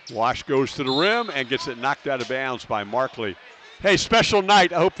 Wash goes to the rim and gets it knocked out of bounds by Markley. Hey, special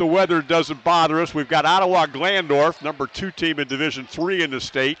night. I hope the weather doesn't bother us. We've got Ottawa Glandorf, number 2 team in Division III in the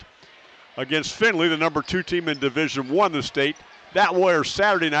state, against Findlay, the number 2 team in Division I in the state. That will air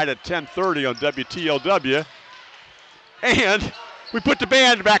Saturday night at 10:30 on WTLW. And we put the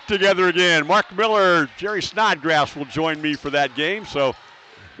band back together again. Mark Miller, Jerry Snodgrass will join me for that game. So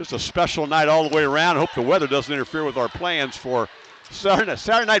just a special night all the way around. I hope the weather doesn't interfere with our plans for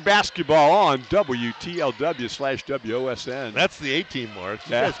Saturday night basketball on WTLW/WOSN. That's the A-team, Mark.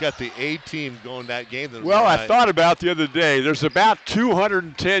 You guys got the A-team going that game. Well, I thought about the other day. There's about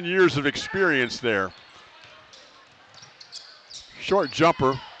 210 years of experience there. Short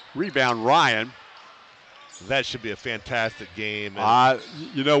jumper, rebound Ryan. That should be a fantastic game.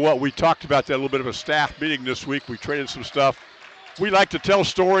 You know what? We talked about that a little bit of a staff meeting this week. We traded some stuff. We like to tell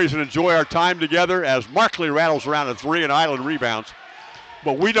stories and enjoy our time together as Markley rattles around a three and Island rebounds.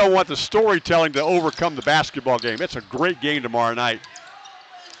 But we don't want the storytelling to overcome the basketball game. It's a great game tomorrow night.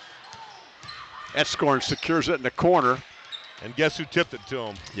 Etzkorn secures it in the corner. And guess who tipped it to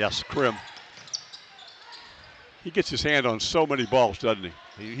him? Yes, Krim. He gets his hand on so many balls, doesn't he?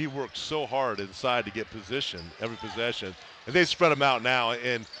 He works so hard inside to get position, every possession. And they spread him out now,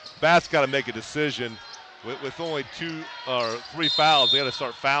 and Bath's got to make a decision. With only 2 or 3 fouls, they got to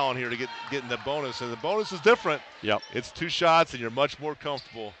start fouling here to get in the bonus. And the bonus is different. Yep. It's 2 shots, and you're much more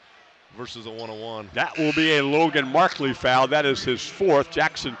comfortable versus a 1-on-1. That will be a Logan Markley foul. That is his 4th.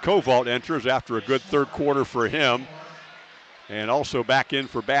 Jackson Kovalt enters after a good third quarter for him. And also back in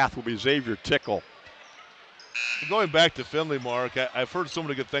for Bath will be Xavier Tickle. Going back to Findlay, Mark, I've heard so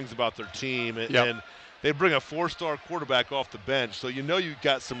many good things about their team. And they bring a 4-star quarterback off the bench. So you know you've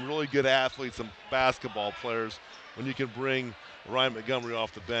got some really good athletes, some basketball players, when you can bring Ryan Montgomery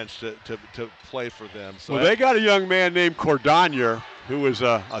off the bench to play for them. So well, they got a young man named Cordonier who is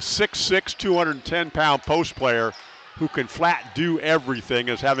a 6'6", 210-pound post player who can flat do everything,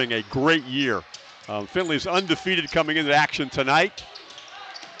 is having a great year. Findlay's undefeated coming into action tonight.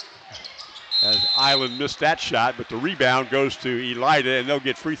 As Island missed that shot, but the rebound goes to Elida, and they'll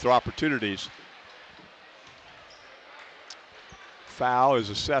get free throw opportunities. Foul is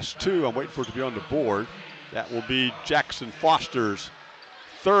assessed 2. I'm waiting for it to be on the board. That will be Jackson Foster's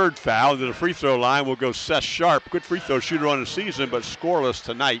 3rd foul. To the free throw line will go Seth Sharp. Good free throw shooter on the season, but scoreless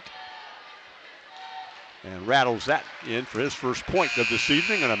tonight. And rattles that in for his first point of this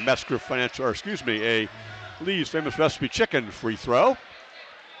evening on a Metzger Financial, or excuse me, a Lee's Famous Recipe Chicken free throw.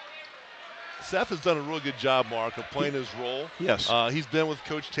 Seth has done a really good job, Mark, of playing his role. Yes. He's been with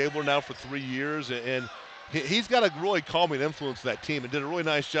Coach Tabler now for 3 years, and he's got a really calming influence in that team and did a really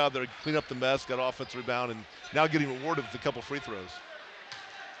nice job there to clean up the mess, got offensive rebound, and now getting rewarded with a couple free throws.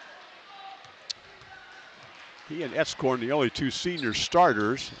 He and Etzkorn, the only 2 senior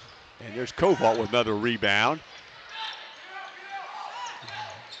starters. And there's Kovalt with another rebound.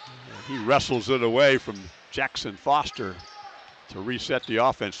 And he wrestles it away from Jackson Foster to reset the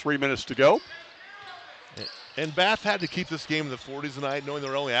offense. 3 minutes to go. And Bath had to keep this game in the 40s tonight, knowing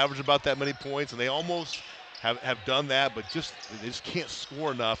they're only average about that many points, and they almost have done that, but they just can't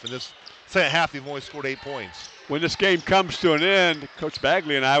score enough. In this second half, they've only scored 8 points. When this game comes to an end, Coach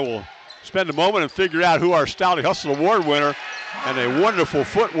Bagley and I will spend a moment and figure out who our Stouty Hustle Award winner, and a wonderful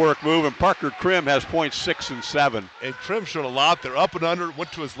footwork move, and Parker Krim has points 6 and 7. And Krim showed a lot. They're up and under,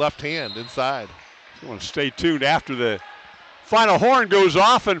 went to his left hand inside. You want to stay tuned after the final horn goes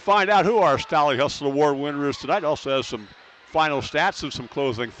off and find out who our Stouty Hustle Award winner is tonight. Also has some final stats and some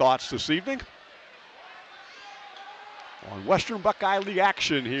closing thoughts this evening. On Western Buckeye League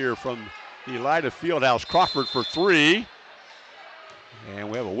action here from the Elida Fieldhouse. Crawford for 3. And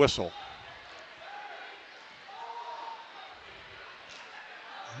we have a whistle.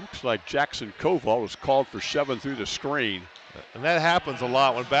 Looks like Jackson Kovalt was called for shoving through the screen. And that happens a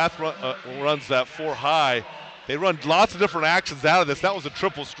lot. When Bath runs that 4 high, they run lots of different actions out of this. That was a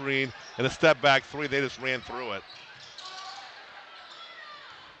triple screen and a step back 3. They just ran through it.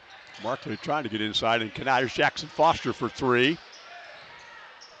 Markley trying to get inside, and Here's Jackson Foster for 3.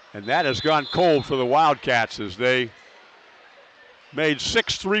 And that has gone cold for the Wildcats as they made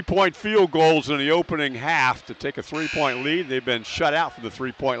 6 3-point field goals in the opening half to take a 3-point lead. They've been shut out from the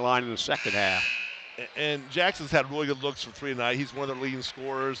 3-point line in the second half. And Jackson's had really good looks for three tonight. He's one of their leading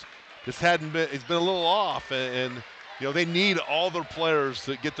scorers. Just hadn't been. He's been a little off, and they need all their players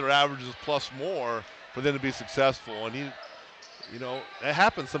to get their averages plus more for them to be successful. And it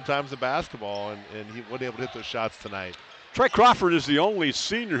happens sometimes in basketball, and he wasn't able to hit those shots tonight. Trey Crawford is the only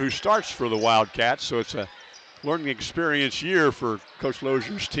senior who starts for the Wildcats, so it's a learning experience year for Coach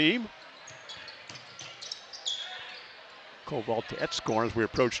Lozier's team. Koval to Etzkorn as we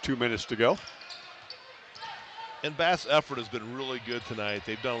approach 2 minutes to go. And Bath's effort has been really good tonight.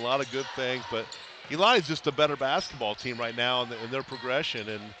 They've done a lot of good things, but Elida's just a better basketball team right now in their progression,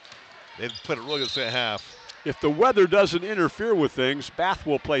 and they've played a really good second half. If the weather doesn't interfere with things, Bath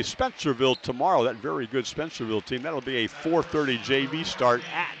will play Spencerville tomorrow, that very good Spencerville team. That'll be a 4:30 JV start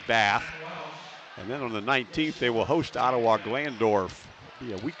at Bath. And then on the 19th, they will host Ottawa Glandorf. It'll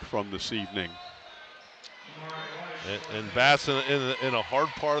be a week from this evening. And Bath's in a hard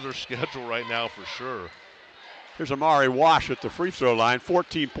part of their schedule right now for sure. Here's Amari Wash at the free throw line.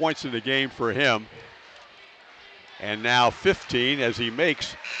 14 points in the game for him. And now 15 as he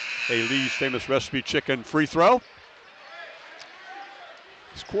makes a Lee's Famous Recipe Chicken free throw.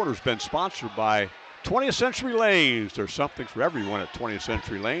 This quarter's been sponsored by 20th Century Lanes. There's something for everyone at 20th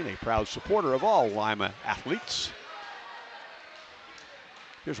Century Lane, a proud supporter of all Lima athletes.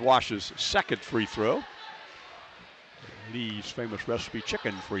 Here's Wash's second free throw. Lee's Famous Recipe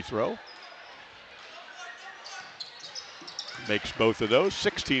Chicken free throw. Makes both of those.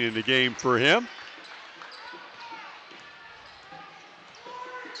 16 in the game for him.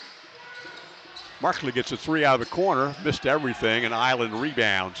 Markley gets a three out of the corner, missed everything, and Island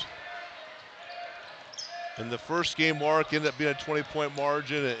rebounds. In the first game, Mark ended up being a 20-point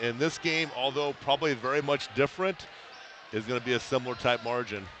margin. And this game, although probably very much different, is going to be a similar type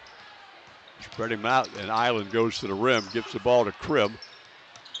margin. Spread him out, and Island goes to the rim, gives the ball to Cribb.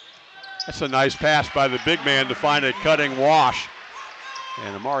 That's a nice pass by the big man to find a cutting Wash.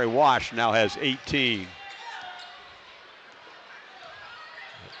 And Amari Wash now has 18.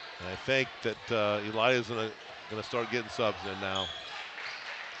 And I think that Elida's going to start getting subs in now.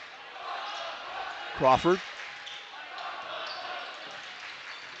 Crawford.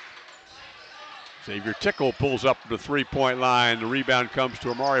 Xavier Tickle pulls up the three-point line. The rebound comes to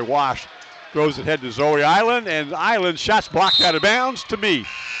Amari Wash. Throws it ahead to Zoe Island, and Island shots blocked out of bounds to me.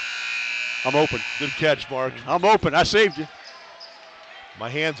 I'm open. Good catch, Mark. I'm open. I saved you. My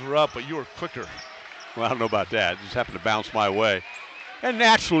hands were up, but you were quicker. Well, I don't know about that. It just happened to bounce my way. And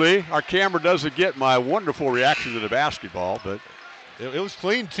naturally, our camera doesn't get my wonderful reaction to the basketball, but it was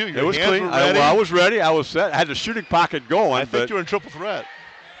clean, too. It was clean. I was ready. I was set. I had the shooting pocket going. I think you were in triple threat.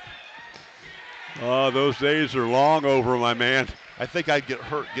 Oh, those days are long over, my man. I think I'd get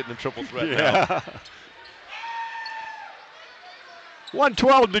hurt getting in triple threat yeah. now.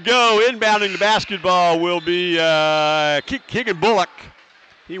 1:12 to go. Inbounding the basketball will be Keegan Bullock.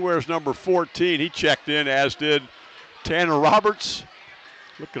 He wears number 14. He checked in, as did Tanner Roberts.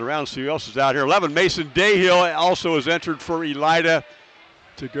 Looking around to see who else is out here. 11, Mason Dayhill also has entered for Elida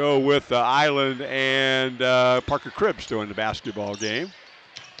to go with Island and Parker Cribb still in the basketball game.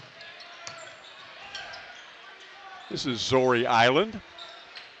 This is Zori Island.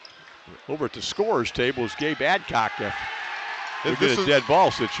 Over at the scorer's table is Gabe Adcock. This is a dead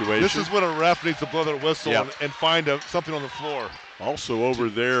ball situation. This is when a ref needs to blow their whistle and find something on the floor. Also over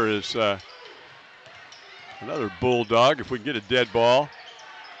there is another Bulldog, if we can get a dead ball.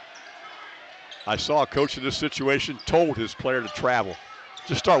 I saw a coach in this situation told his player to travel.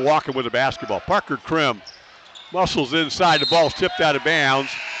 Just start walking with the basketball. Parker Cribb muscles inside. The ball's tipped out of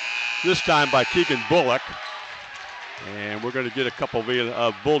bounds, this time by Keegan Bullock. And we're going to get a couple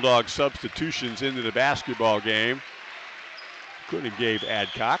of Bulldog substitutions into the basketball game, including Gabe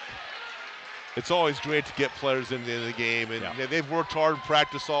Adcock. It's always great to get players into the game, and they've worked hard in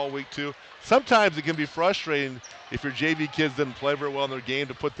practice all week too. Sometimes it can be frustrating if your JV kids didn't play very well in their game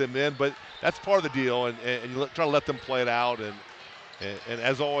to put them in, but that's part of the deal, and you try to let them play it out. And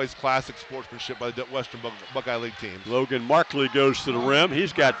as always, classic sportsmanship by the Western Buckeye League teams. Logan Markley goes to the rim.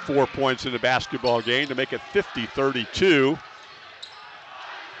 He's got 4 points in the basketball game to make it 50-32.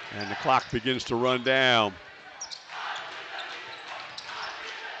 And the clock begins to run down.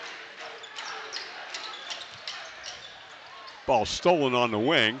 Ball stolen on the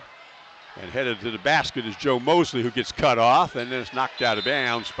wing. And headed to the basket is Joe Mosley, who gets cut off, and then it's knocked out of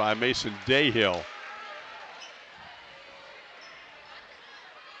bounds by Mason Dayhill.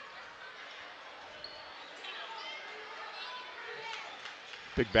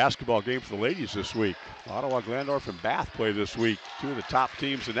 Big basketball game for the ladies this week. Ottawa, Glandorf, and Bath play this week. Two of the top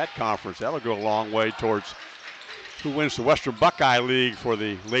teams in that conference. That'll go a long way towards who wins the Western Buckeye League for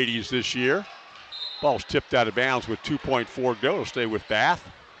the ladies this year. Ball's tipped out of bounds with 2.4 to go. It'll stay with Bath.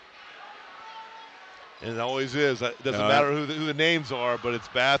 And it always is. It doesn't matter who the names are, but it's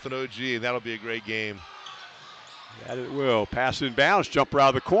Bath and OG, and that'll be a great game. That it will. Pass in bounds, jumper out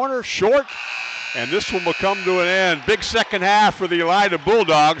of the corner, short, and this one will come to an end. Big second half for the Elida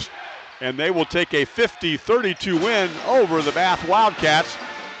Bulldogs, and they will take a 50-32 win over the Bath Wildcats.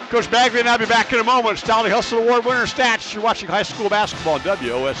 Coach Bagley and I'll be back in a moment. Stolly Hustle Award winner stats. You're watching high school basketball on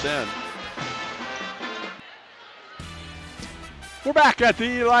WOSN. We're back at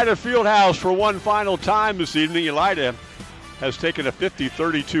the Elida Fieldhouse for one final time this evening. Elida has taken a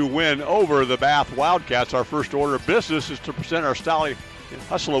 50-32 win over the Bath Wildcats. Our first order of business is to present our Stolly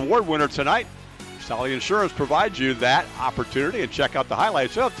Hustle Award winner tonight. Stolly Insurance provides you that opportunity, and check out the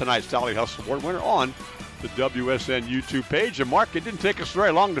highlights of tonight's Stolly Hustle Award winner on the WSN YouTube page. And Mark, it didn't take us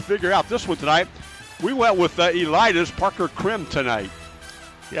very long to figure out this one tonight. We went with Elida's Parker Krim tonight.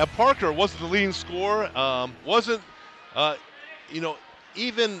 Yeah, Parker wasn't the leading scorer. Wasn't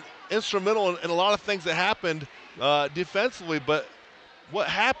even instrumental in a lot of things that happened defensively, but what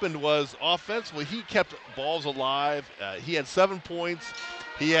happened was offensively he kept balls alive. He had 7 points.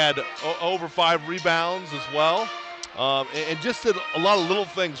 He had over 5 rebounds as well, and just did a lot of little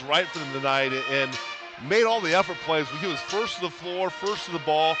things right for them tonight, and made all the effort plays. He was first to the floor, first to the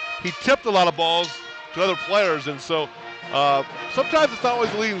ball. He tipped a lot of balls to other players, and so sometimes it's not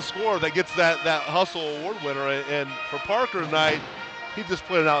always the leading scorer that gets that Hustle Award winner, and for Parker tonight, he just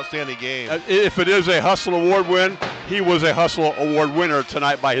played an outstanding game. If it is a Hustle Award win, he was a Hustle Award winner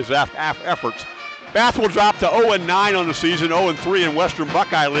tonight by his efforts. Bath will drop to 0-9 on the season, 0-3 in Western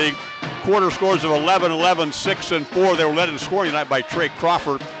Buckeye League. Quarter scores of 11-11, 6 and 4. They were led in scoring tonight by Trey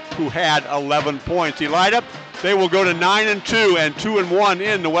Crawford, who had 11 points. Elida, they will go to 9-2 and 2-1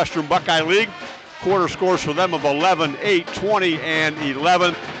 in the Western Buckeye League. Quarter scores for them of 11, 8, 20, and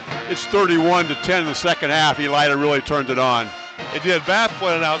 11. It's 31-10 in the second half. Elida really turned it on. It did. Bath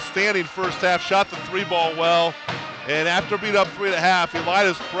played an outstanding first half, shot the 3-ball well, and after being up 3 1/2,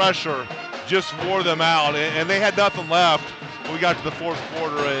 Elida's pressure just wore them out, and they had nothing left when we got to the fourth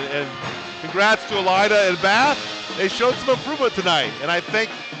quarter. And congrats to Elida and Bath. They showed some improvement tonight, and I think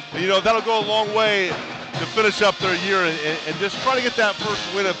that'll go a long way to finish up their year and just try to get that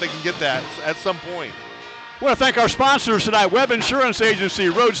first win if they can get that at some point. I want to thank our sponsors tonight: Webb Insurance Agency,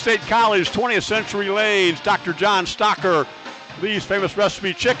 Road State College, 20th Century Lanes, Dr. John Stocker, Lee's Famous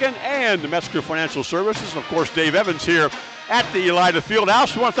Recipe Chicken, and the Metzger Financial Services, and of course Dave Evans here at the Elida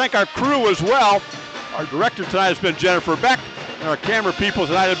Fieldhouse. We want to thank our crew as well. Our director tonight has been Jennifer Beck, and our camera people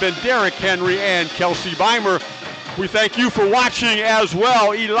tonight have been Derek Henry and Kelsey Beimer. We thank you for watching as well.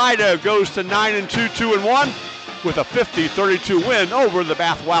 Elida goes to 9-2, 2-1 with a 50-32 win over the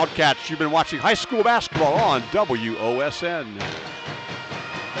Bath Wildcats. You've been watching high school basketball on WOSN.